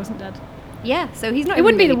Well, dead and I wasn't dead. Yeah, so he's not. It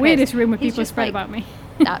wouldn't be even the really weirdest pissed. rumor He's people just spread like, about me.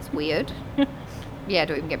 That's weird. Yeah,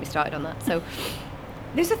 don't even get me started on that. So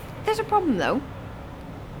there's a problem though.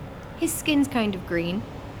 His skin's kind of green.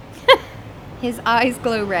 His eyes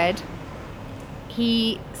glow red.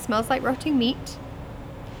 He smells like rotting meat.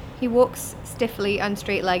 He walks stiffly and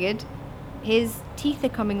straight-legged. His teeth are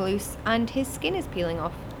coming loose and his skin is peeling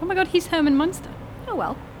off. Oh my god, he's Herman Munster. Oh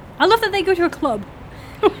well. I love that they go to a club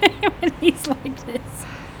when he's like this.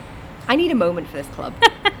 I need a moment for this club.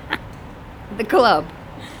 The club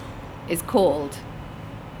is called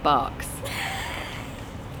Barks.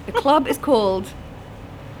 The club is called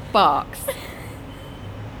Barks.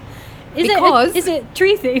 Because- Is it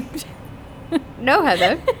tree themed? No,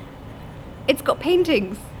 Heather. It's got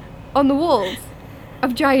paintings on the walls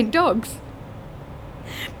of giant dogs.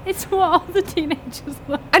 It's what all the teenagers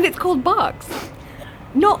love. And it's called Barks.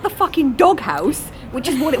 Not the fucking doghouse, which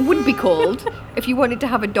is what it would be called if you wanted to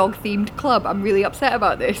have a dog-themed club. I'm really upset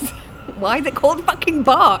about this. Why is it called fucking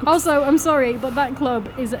Barks? Also, I'm sorry, but that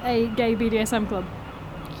club is a gay BDSM club.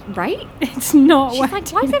 Right? It's not. She's where like,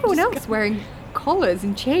 why is everyone teenagers else wearing collars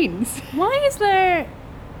and chains? go. Why is there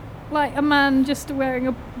like a man just wearing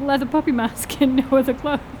a leather puppy mask in no other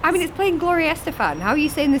clothes? I mean, it's playing Gloria Estefan. How are you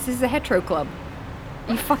saying this is a hetero club?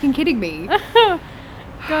 Are you fucking kidding me?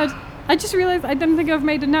 God, I just realised I don't think I've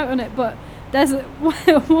made a note on it, but there's at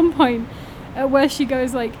one point where she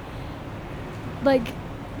goes like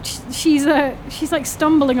she's like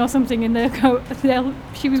stumbling or something, and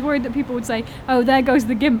she was worried that people would say, "Oh, there goes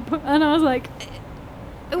the gimp," and I was like,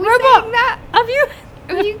 Are we Robot! saying that? Have you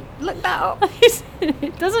Looked that up?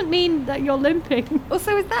 It doesn't mean that you're limping.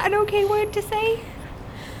 Also, is that an okay word to say?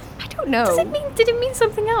 I don't know. Did it mean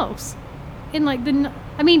something else? In like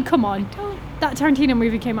I mean, come on. That Tarantino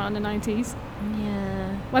movie came out in the 90s. Yeah.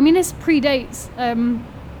 Well, I mean, this predates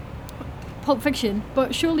Pulp Fiction,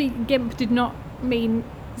 but surely gimp did not mean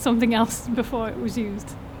something else before it was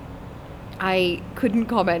used. I couldn't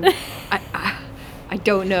comment. I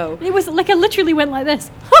don't know. It was like I literally went like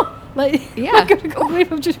this. Huh! Like, Yeah. I can't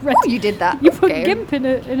believe I've just read. Oh, you did that. You put Okay. gimp in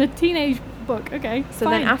a teenage book. Okay. So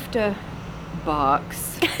fine. then after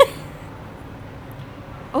Barks.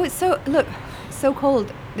 Oh, it's so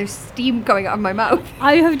cold. There's steam going out of my mouth.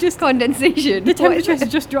 I have just Condensation. the What is temperature it? has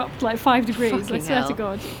just dropped like 5 degrees. I Fucking swear hell. to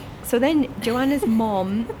God. So then Joanna's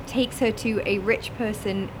mom takes her to a rich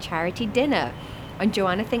person charity dinner. And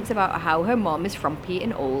Joanna thinks about how her mom is frumpy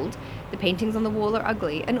and old, the paintings on the wall are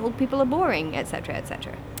ugly, and old people are boring, etc.,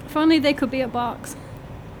 etc. If only they could be at Barks.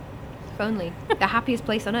 If only. The happiest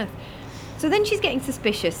place on earth. So then she's getting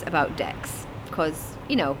suspicious about Dex, because,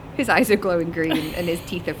 you know, his eyes are glowing green and his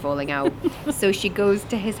teeth are falling out. So she goes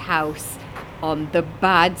to his house on the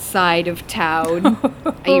bad side of town.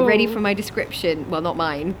 Are you ready for my description? Well, not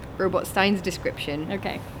mine. Robot Stein's description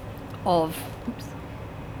Okay. of... Oops.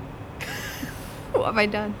 What have I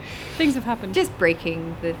done? Things have happened. Just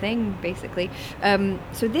breaking the thing, basically.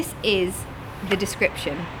 So this is the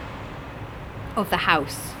description of the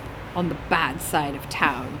house on the bad side of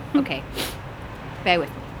town. Okay, bear with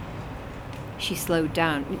me. She slowed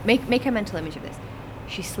down. Make a mental image of this.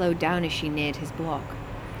 She slowed down as she neared his block.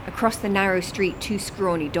 Across the narrow street, two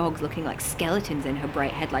scrawny dogs looking like skeletons in her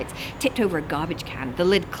bright headlights tipped over a garbage can. The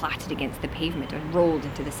lid clattered against the pavement and rolled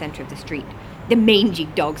into the center of the street. The mangy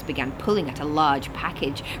dogs began pulling at a large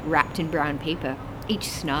package wrapped in brown paper, each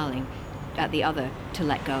snarling at the other to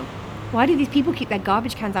let go. Why do these people keep their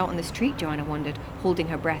garbage cans out on the street? Joanna wondered, holding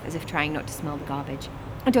her breath as if trying not to smell the garbage.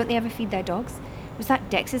 And don't they ever feed their dogs? Was that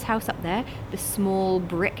Dex's house up there? The small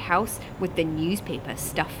brick house with the newspaper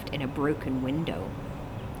stuffed in a broken window.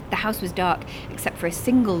 The house was dark, except for a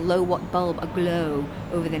single low-watt bulb aglow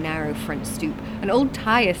over the narrow front stoop. An old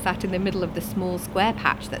tyre sat in the middle of the small square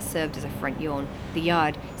patch that served as a front lawn. The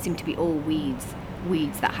yard seemed to be all weeds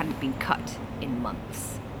that hadn't been cut in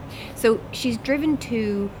months. So she's driven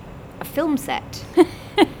to a film set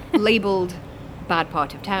labelled Bad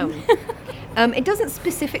Part of Town. It doesn't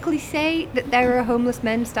specifically say that there are homeless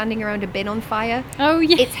men standing around a bin on fire. Oh,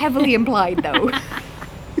 yeah. It's heavily implied, though.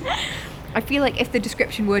 I feel like if the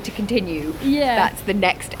description were to continue, that's the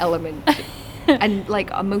next element. And like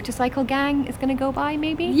a motorcycle gang is going to go by,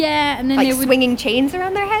 maybe? Yeah, and then like they would swinging chains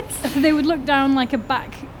around their heads? They would look down like a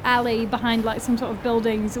back alley behind like some sort of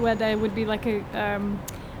buildings where there would be like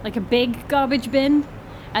a big garbage bin,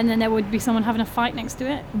 and then there would be someone having a fight next to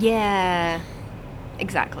it. Yeah,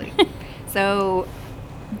 exactly. So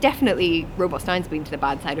definitely Robot Stein's been to the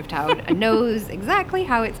bad side of town and knows exactly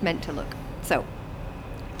how it's meant to look. So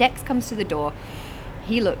Dex comes to the door.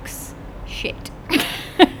 He looks shit.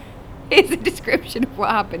 Here's a description of what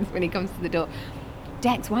happens when he comes to the door.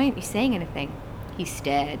 Dex, why aren't you saying anything? He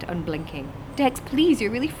stared, unblinking. Dex, please,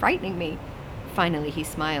 you're really frightening me. Finally, he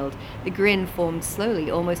smiled. The grin formed slowly,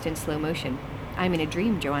 almost in slow motion. I'm in a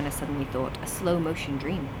dream, Joanna suddenly thought. A slow motion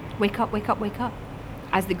dream. Wake up, wake up, wake up.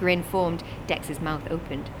 As the grin formed, Dex's mouth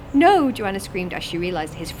opened. No, Joanna screamed as she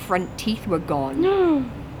realized his front teeth were gone. No.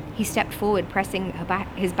 He stepped forward, pressing her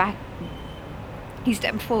back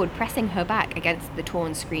against the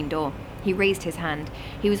torn screen door. He raised his hand.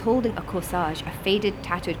 He was holding a corsage, a faded,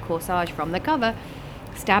 tattered corsage from the cover,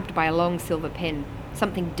 stabbed by a long silver pin.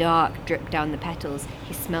 Something dark dripped down the petals.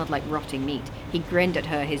 He smelled like rotting meat. He grinned at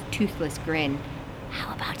her, his toothless grin.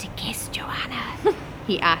 How about a kiss, Joanna?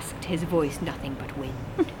 He asked, his voice nothing but wind.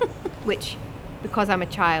 Which, because I'm a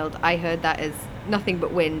child, I heard that as nothing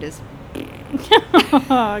but wind as...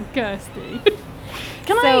 Oh, Kirsty.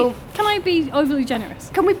 Can I be overly generous?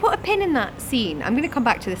 Can we put a pin in that scene? I'm going to come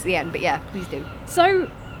back to this at the end, but yeah, please do.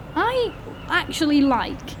 So, I actually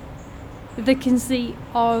like the conceit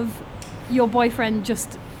of your boyfriend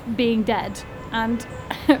just being dead and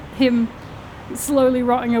him slowly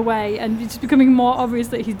rotting away and it's becoming more obvious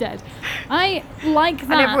that he's dead. I like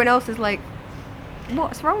that. And everyone else is like,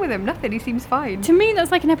 what's wrong with him? Nothing, he seems fine. To me,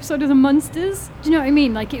 that's like an episode of The Munsters. Do you know what I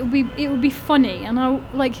mean? Like, it would be funny, and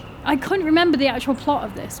I couldn't remember the actual plot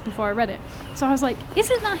of this before I read it. So I was like, is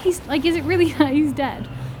it really that he's dead?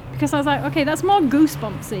 Because I was like, okay, that's more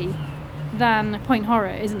Goosebumpsy than Point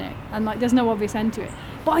Horror, isn't it? And like, there's no obvious end to it.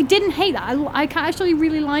 But I didn't hate that. I actually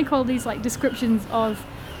really like all these like descriptions of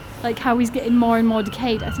like how he's getting more and more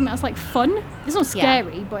decayed. I think that's like fun. It's not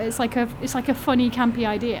scary, but it's like a funny, campy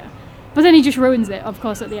idea. But then he just ruins it, of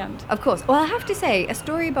course, at the end. Of course. Well, I have to say, a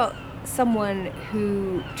story about someone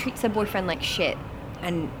who treats their boyfriend like shit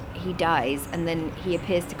and he dies and then he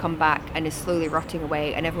appears to come back and is slowly rotting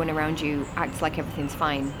away and everyone around you acts like everything's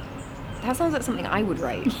fine. That sounds like something I would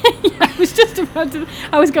write. Yeah, I was just about to...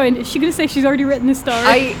 I was going, is she going to say she's already written this story?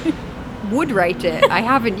 I would write it. I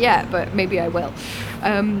haven't yet, but maybe I will.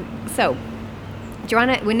 So,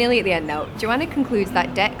 Joanna, we're nearly at the end now. Joanna concludes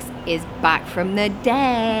that Dex is back from the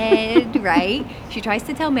dead, right? She tries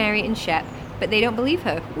to tell Mary and Shep, but they don't believe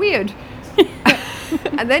her. Weird.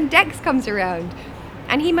 And then Dex comes around,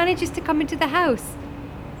 and he manages to come into the house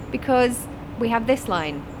because we have this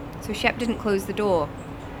line. So Shep didn't close the door.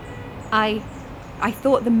 I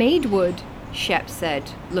thought the maid would, Shep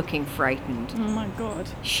said, looking frightened. Oh my god.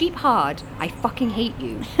 Sheep hard, I fucking hate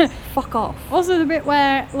you. Fuck off. Also the bit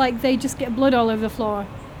where, like, they just get blood all over the floor,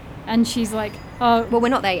 and she's like, oh... Well, we're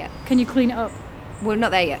not there yet. Can you clean it up? We're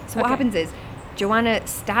not there yet. So what happens is, Joanna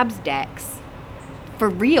stabs Dex, for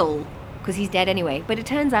real, because he's dead anyway, but it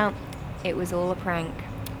turns out it was all a prank.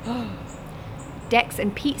 Dex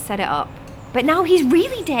and Pete set it up. But now he's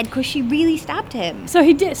really dead because she really stabbed him. So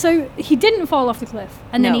he didn't fall off the cliff.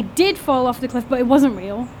 And then No. he did fall off the cliff, but it wasn't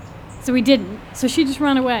real. So he didn't. So she just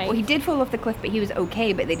ran away. Well, he did fall off the cliff, but he was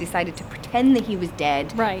okay, but they decided to pretend that he was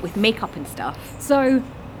dead. Right. With makeup and stuff. So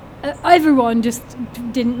everyone just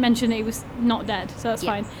didn't mention that he was not dead. So that's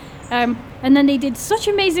fine. And then they did such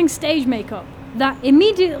amazing stage makeup that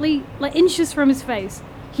immediately, like inches from his face,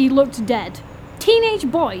 he looked dead.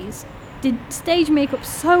 Teenage boys did stage makeup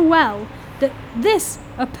so well that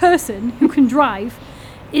a person who can drive,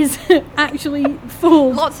 is actually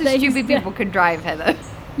full. Lots of stupid people can drive, Heather.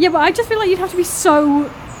 Yeah, but I just feel like you'd have to be so...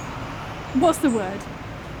 What's the word?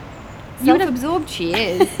 Self-absorbed she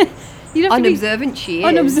is. You'd have Unobservant she is.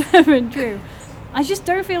 Unobservant, true. I just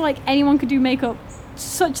don't feel like anyone could do makeup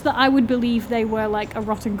such that I would believe they were like a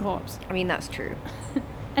rotten corpse. I mean, that's true.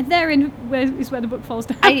 And therein is where the book falls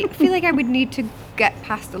down. I feel like I would need to get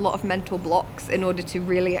past a lot of mental blocks in order to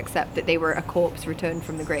really accept that they were a corpse returned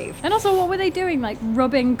from the grave. And also, what were they doing? Like,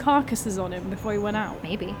 rubbing carcasses on him before he went out?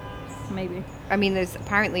 Maybe. Maybe. I mean, there's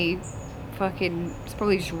apparently it's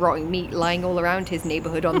probably just rotting meat lying all around his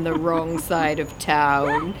neighborhood on the wrong side of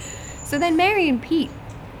town. So then Mary and Pete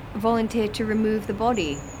volunteered to remove the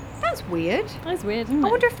body. That's weird. That's weird, isn't it? I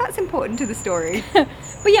wonder if that's important to the story.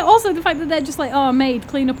 But yeah, also the fact that they're just like, oh, maid,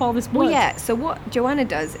 clean up all this blood. Well, yeah, so what Joanna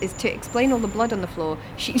does is to explain all the blood on the floor,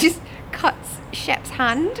 she just cuts Shep's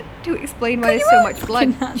hand to explain why there's so much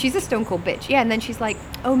blood. She's a stone cold bitch. Yeah, and then she's like,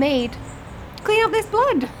 oh, maid, clean up this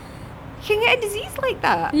blood. You can get a disease like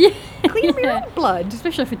that. Yeah. Clean up your own blood.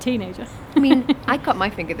 Especially for a teenager. I mean, I cut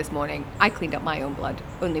my finger this morning. I cleaned up my own blood,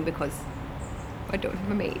 only because I don't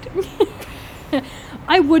have a maid.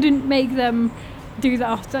 I wouldn't make them do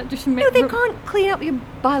that. That just No, they can't clean up your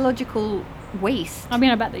biological waste. I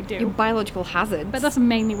mean, I bet they do. Your biological hazards. But that's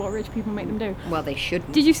mainly what rich people make them do. Well, they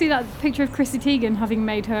shouldn't. Did you see that picture of Chrissy Teigen having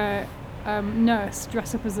made her nurse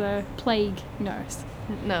dress up as a plague nurse?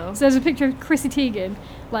 No. So there's a picture of Chrissy Teigen,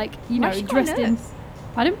 like, you know, dressed in...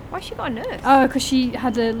 Pardon? Why she got a nurse? Oh, because she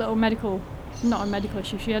had a little not a medical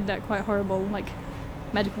issue, she had that quite horrible, like,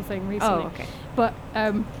 medical thing recently. Oh, okay.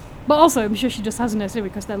 But also, I'm sure she just has a nurse anyway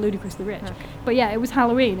because they're ludicrously rich. Okay. But yeah, it was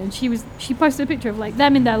Halloween, and she posted a picture of, like,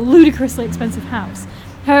 them in their ludicrously expensive house,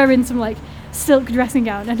 her in some, like, silk dressing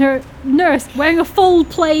gown, and her nurse wearing a full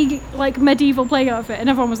plague, like, medieval plague outfit, and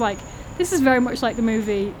everyone was like, this is very much like the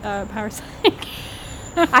movie Parasite.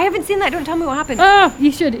 I haven't seen that. Don't tell me what happened. Oh,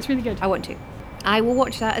 you should. It's really good. I want to. I will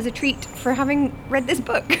watch that as a treat for having read this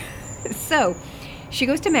book. So, she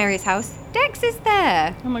goes to Mary's house. Dex is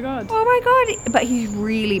there. Oh my god. Oh my god. But he's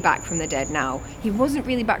really back from the dead now. He wasn't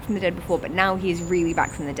really back from the dead before, but now he is really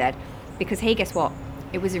back from the dead. Because, hey, guess what?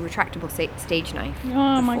 It was a retractable stage knife.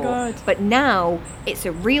 Oh my god. But now it's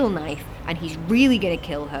a real knife, and he's really going to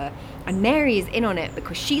kill her. And Mary is in on it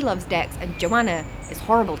because she loves Dex, and Joanna is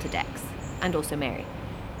horrible to Dex. And also Mary.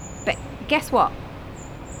 But guess what?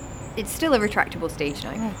 It's still a retractable stage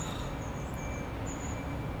knife.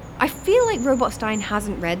 I feel like Robot Stein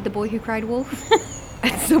hasn't read The Boy Who Cried Wolf.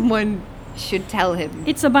 And someone should tell him.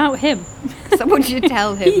 It's about him. Someone should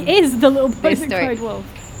tell him. He is the little boy this that story. cried wolf.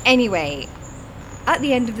 Anyway, at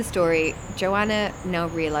the end of the story, Joanna now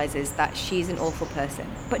realizes that she's an awful person.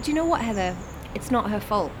 But do you know what, Heather? It's not her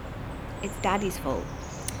fault. It's Daddy's fault.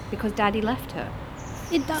 Because Daddy left her.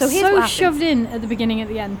 That's So here's so what happens. shoved in at the beginning, at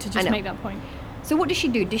the end, to I just know. make that point. So what does she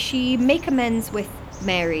do? Does she make amends with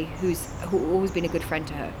Mary, who's always been a good friend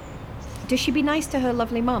to her? Does she be nice to her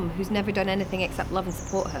lovely mum, who's never done anything except love and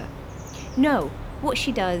support her? No. What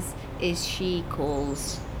she does is she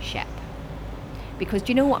calls Shep. Because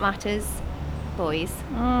do you know what matters, boys?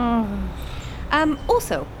 Oh.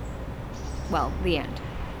 Also, well, the end.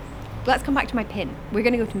 Let's come back to my pin. We're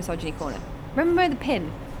going to go to Misogyny Corner. Remember the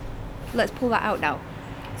pin? Let's pull that out now.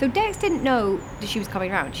 So Dex didn't know that she was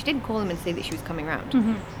coming round. She didn't call him and say that she was coming round.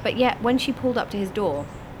 Mm-hmm. But yet, when she pulled up to his door,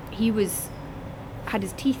 he had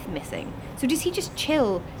his teeth missing. So does he just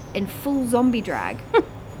chill in full zombie drag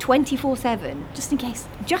 24/7? Just in case.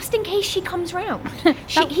 Just in case she comes round.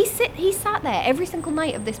 He sat there every single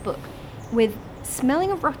night of this book with smelling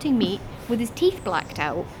of rotting meat, with his teeth blacked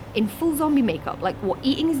out, in full zombie makeup, like what,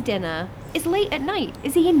 eating his dinner. It's late at night.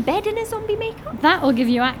 Is he in bed in his zombie makeup? That'll give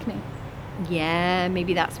you acne. Yeah,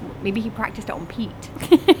 maybe he practiced it on Pete.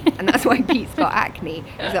 And that's why Pete's got acne,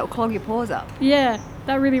 because that'll clog your pores up. Yeah,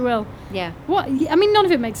 that really will. Yeah. What? I mean, none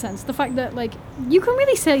of it makes sense. The fact that, like, you can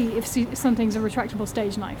really say if something's a retractable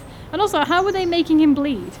stage knife. And also, how were they making him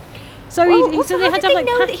bleed? So, Also, they how had did to have, like,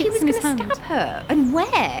 they know that he packets was in going his to hand. stab her? And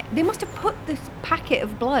where? They must have put this packet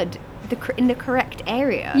of blood in the correct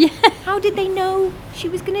area. Yeah. How did they know she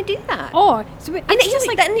was going to do that? Or, so and it's just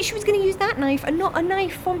like, that she was going to use that knife and not a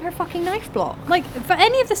knife from her fucking knife block. like, for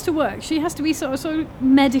any of this to work, she has to be sort of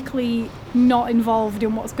medically not involved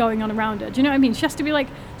in what's going on around her. Do you know what I mean? She has to be, like,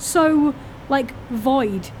 so, like,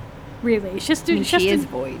 void, really. She has to... She is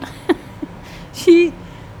void. She's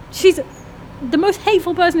the most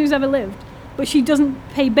hateful person who's ever lived, but she doesn't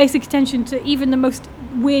pay basic attention to even the most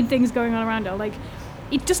weird things going on around her. Like,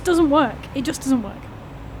 it just doesn't work. It just doesn't work.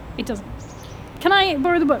 It doesn't. Can I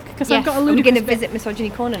borrow the book? Because I've got a Are we ludicrous going to bit. visit Misogyny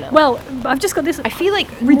Corner now? Well, I've just got this. I feel like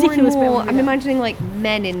ridiculous more and more, bit. I'm imagining like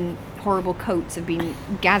men in horrible coats have been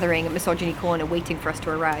gathering at Misogyny Corner waiting for us to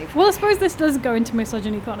arrive. Well, I suppose this does go into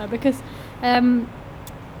Misogyny Corner because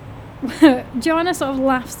Joanna sort of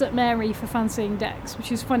laughs at Mary for fancying Dex,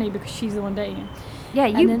 which is funny because she's the one dating him. Yeah,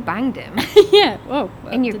 And you then- banged him Yeah. Whoa.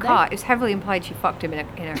 well, in your did they? car. It was heavily implied she fucked him in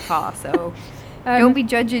her car, so don't be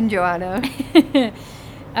judging, Joanna.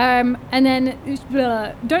 And then,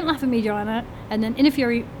 don't laugh at me, Joanna. And then, in a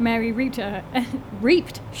fury, Mary reaped at her.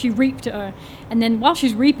 She reaped at her. And then, while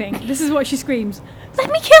she's reaping, this is what she screams: "Let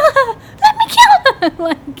me kill her! Let me kill her!"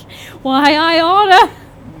 Like, why I order?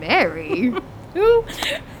 Mary. Who,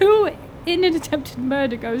 in an attempted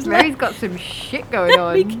murder goes? Mary's got some shit going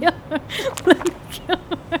Let me on. kill her! Let me kill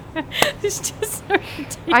her! It's just so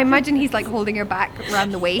ridiculous. I imagine he's like holding her back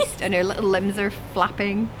around the waist, and her little limbs are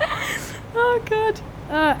flapping. Oh god.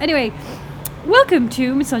 Anyway, welcome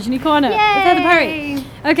to Misogyny Corner with Heather Perry. Yay!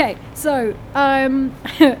 Okay, so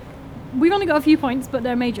we've only got a few points, but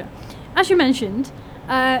they're major. As you mentioned,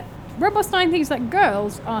 Robot Stein thinks that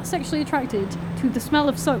girls are sexually attracted to the smell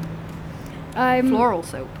of soap. Floral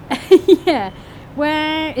soap. Yeah.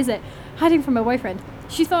 Where is it? Hiding from her boyfriend.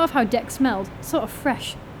 She thought of how Dex smelled, sort of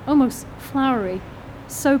fresh, almost flowery,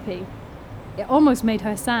 soapy. It almost made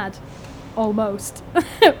her sad. Almost.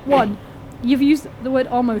 One. You've used the word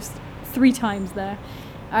almost 3 times there.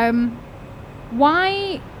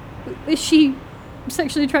 Why is she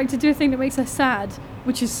sexually attracted to a thing that makes her sad,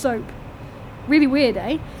 which is soap? Really weird,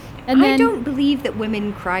 eh? And I don't believe that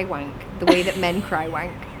women cry wank the way that men cry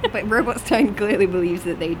wank, but Robot Stein clearly believes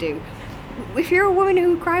that they do. If you're a woman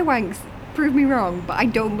who cry wanks, prove me wrong, but I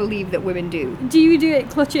don't believe that women do. Do you do it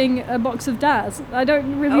clutching a box of Daz? I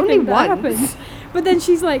don't really Only think that once. happens. But then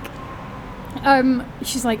she's like,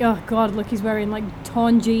 oh god, look, he's wearing like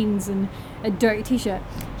torn jeans and a dirty t-shirt.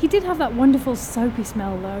 He did have that wonderful soapy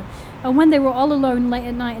smell though. And when they were all alone late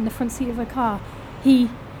at night in the front seat of her car,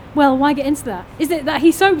 well, why get into that? Is it that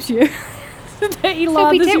he soaps you? That he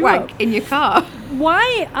Soapy lathers tit you up? wank in your car.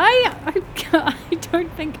 Why? I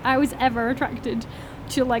don't think I was ever attracted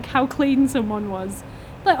to like how clean someone was.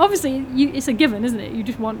 Like obviously, it's a given, isn't it? You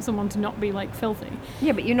just want someone to not be like filthy.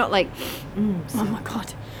 Yeah, but you're not like, Oh my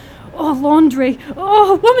god. Oh, laundry.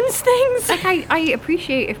 Oh, women's things. like I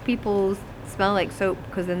appreciate if people smell like soap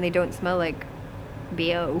because then they don't smell like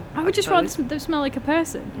BO. I would just rather them smell like a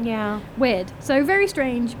person. Yeah. Weird. So very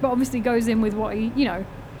strange, but obviously goes in with what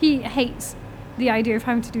he hates the idea of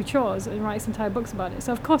having to do chores and writes entire books about it.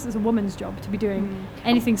 So of course it's a woman's job to be doing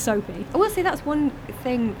anything soapy. I will say that's one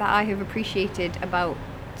thing that I have appreciated about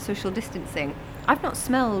social distancing. I've not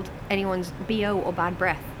smelled anyone's BO or bad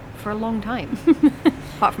breath for a long time.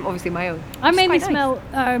 Apart from obviously my own. I which is mainly quite nice.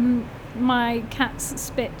 smell my cat's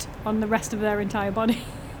spit on the rest of their entire body.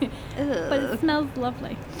 But it smells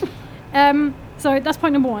lovely. So that's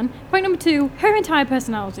point number 1. Point number 2, her entire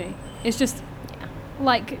personality is just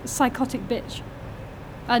like psychotic bitch.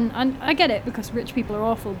 And I get it because rich people are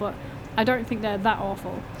awful, but I don't think they're that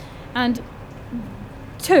awful. And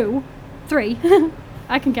 2, 3,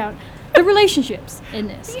 I can count, the relationships in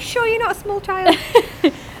this. Are you sure you're not a small child?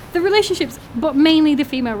 The relationships, but mainly the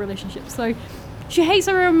female relationships. So she hates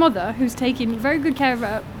her own mother, who's taking very good care of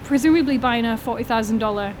her, presumably buying her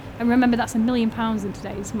 $40,000, and remember that's £1 million in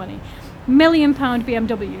today's money, £1 million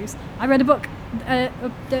BMWs. I read a book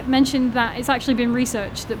that mentioned that it's actually been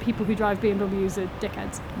researched that people who drive BMWs are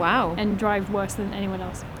dickheads Wow. and drive worse than anyone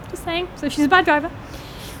else. Just saying. So she's a bad driver.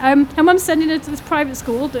 Her mum's sending her to this private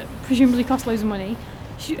school that presumably costs loads of money.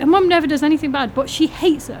 Her mum never does anything bad, but she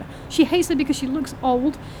hates her. She hates her because she looks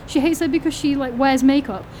old. She hates her because she like wears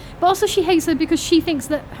makeup. But also she hates her because she thinks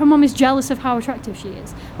that her mum is jealous of how attractive she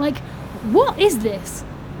is. Like, what is this?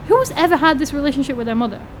 Who's ever had this relationship with their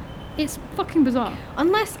mother? It's fucking bizarre.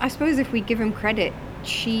 Unless, I suppose if we give him credit,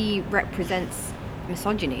 she represents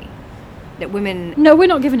misogyny. That women... No, we're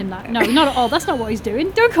not giving him that. No, not at all. That's not what he's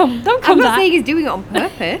doing. Don't come I'm not back. saying he's doing it on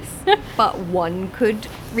purpose, but one could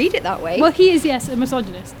read it that way. Well, he is, yes, a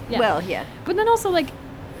misogynist. Yeah. Well, yeah. But then also, like,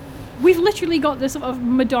 we've literally got this sort of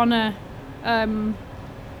Madonna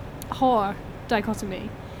whore dichotomy.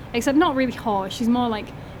 Except not really whore. She's more like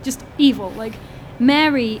just evil. Like,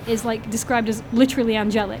 Mary is, like, described as literally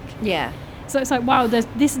angelic. Yeah. So it's like, wow, this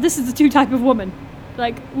is the 2 type of woman.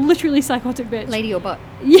 Like, literally psychotic bitch. Lady or butt?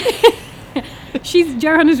 Yeah.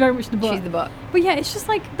 Joanna's very much the butt. She's the butt. But yeah, it's just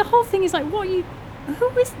like, the whole thing is like, who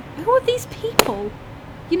are these people?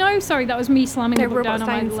 You know, sorry, that was me slamming the book down on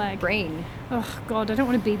my leg. Brain. Oh god, I don't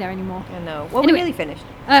want to be there anymore. I know. Well, Anyway. we nearly finished.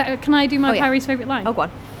 Can I do my Oh, yeah. Harry's favourite line? Oh, go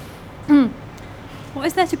on. What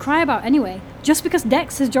is there to cry about anyway? Just because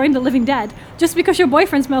Dex has joined the living dead? Just because your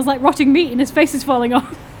boyfriend smells like rotting meat and his face is falling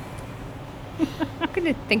off? I'm going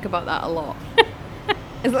to think about that a lot.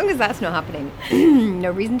 As long as that's not happening,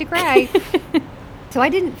 no reason to cry. So I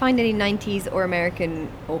didn't find any 90s or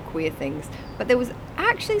American or queer things, but there was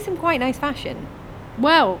actually some quite nice fashion.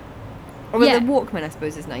 Well, Or yeah. the Walkman, I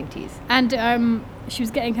suppose, is 90s. And she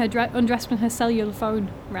was getting her undressed when her cellular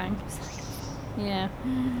phone rang. Yeah.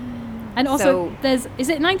 And also, So- is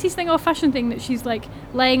it 90s thing or fashion thing that she's like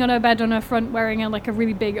laying on her bed on her front wearing like a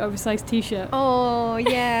really big oversized t-shirt? Oh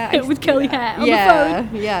yeah, I used With to do curly that. hair on the yeah,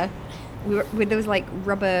 phone. Yeah, with those like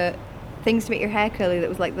rubber things to make your hair curly. That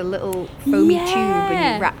was like the little foamy tube, and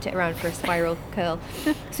Yeah. you wrapped it around for a spiral curl.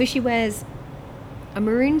 So she wears a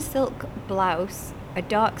maroon silk blouse, a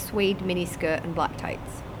dark suede miniskirt, and black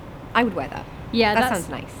tights. I would wear that. Yeah, that that's sounds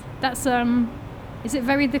nice. That's is it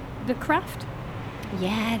very the craft?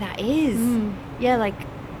 Yeah, that is. Mm. Yeah, like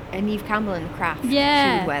Neve Campbell in The Craft. She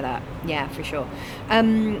Yeah. would wear that. Yeah, for sure.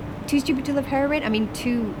 Too stupid to love heroin. I mean,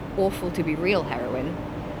 too awful to be real heroin.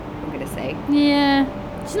 I'm gonna say. Yeah,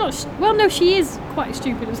 she's not. Well, no, she is quite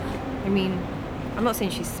stupid, I mean, I'm not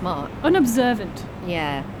saying she's smart. unobservant.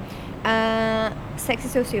 Yeah. Sexy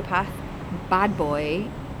sociopath, bad boy.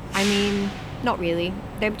 I mean, not really.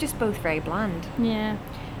 They're just both very bland. Yeah,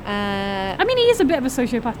 I I mean, he is a bit of a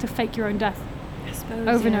sociopath to fake your own death suppose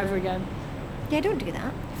over and over again. Yeah, don't do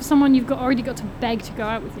that. For someone you've already got to beg to go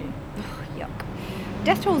out with you. Ugh, yuck.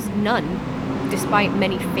 Death toll's none, despite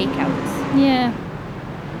many fake outs. Yeah.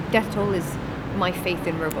 Death toll is my faith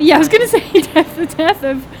in robots. Yeah, I was gonna say the death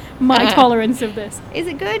of my tolerance of this. Is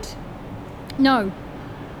it good? No,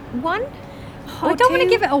 1? I don't want to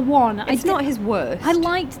give it a 1. It's not his worst. I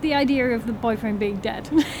liked the idea of the boyfriend being dead.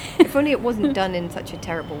 If only it wasn't done in such a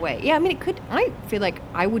terrible way. Yeah, I mean, it could. I feel like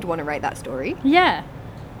I would want to write that story. Yeah.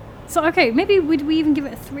 So okay, maybe would we even give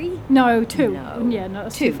it a 3? No, 2. No. Yeah, no,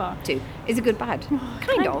 that's too far. 2. Is it good, bad? kind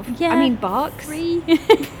Kind- of. yeah, I mean, barks. 3.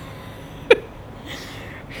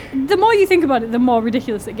 The more you think about it, the more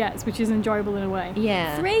ridiculous it gets, which is enjoyable in a way.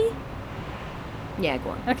 Yeah. 3? Yeah, go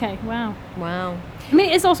on. Okay, wow. Wow. I mean,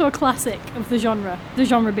 it's also a classic of the genre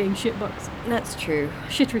being shit books. That's true.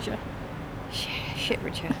 Shiterature. Shit,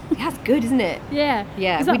 Richard. That's good, isn't it? Yeah.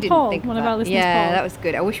 Yeah, Is that we didn't Paul, think of one of that. our listeners, Yeah, Paul? that was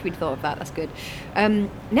good. I wish we'd thought of that. That's good.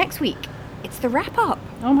 Next week, it's the wrap up.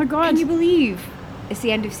 Oh my god. Can you believe it's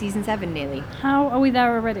the end of season 7 nearly? How are we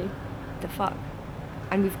there already? The fuck?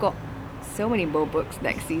 And we've got so many more books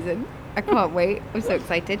next season. I can't wait. I'm so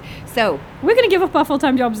excited. So, We're going to give up our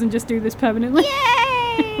full-time jobs and just do this permanently.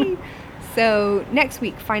 yay! So, next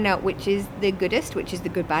week, find out which is the goodest, which is the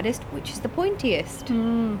good baddest, which is the pointiest.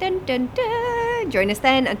 Mm. Dun dun dun! Join us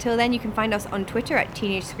then. Until then, you can find us on Twitter at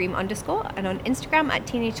 @TeenageScream_ and on Instagram at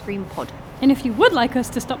TeenageScreamPod. And if you would like us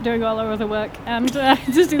to stop doing all our other work and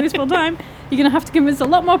just do this full time, you're going to have to convince a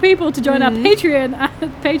lot more people to join our Patreon at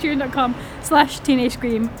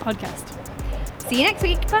patreon.com/TeenageScreamPodcast. See you next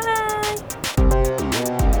week. Bye!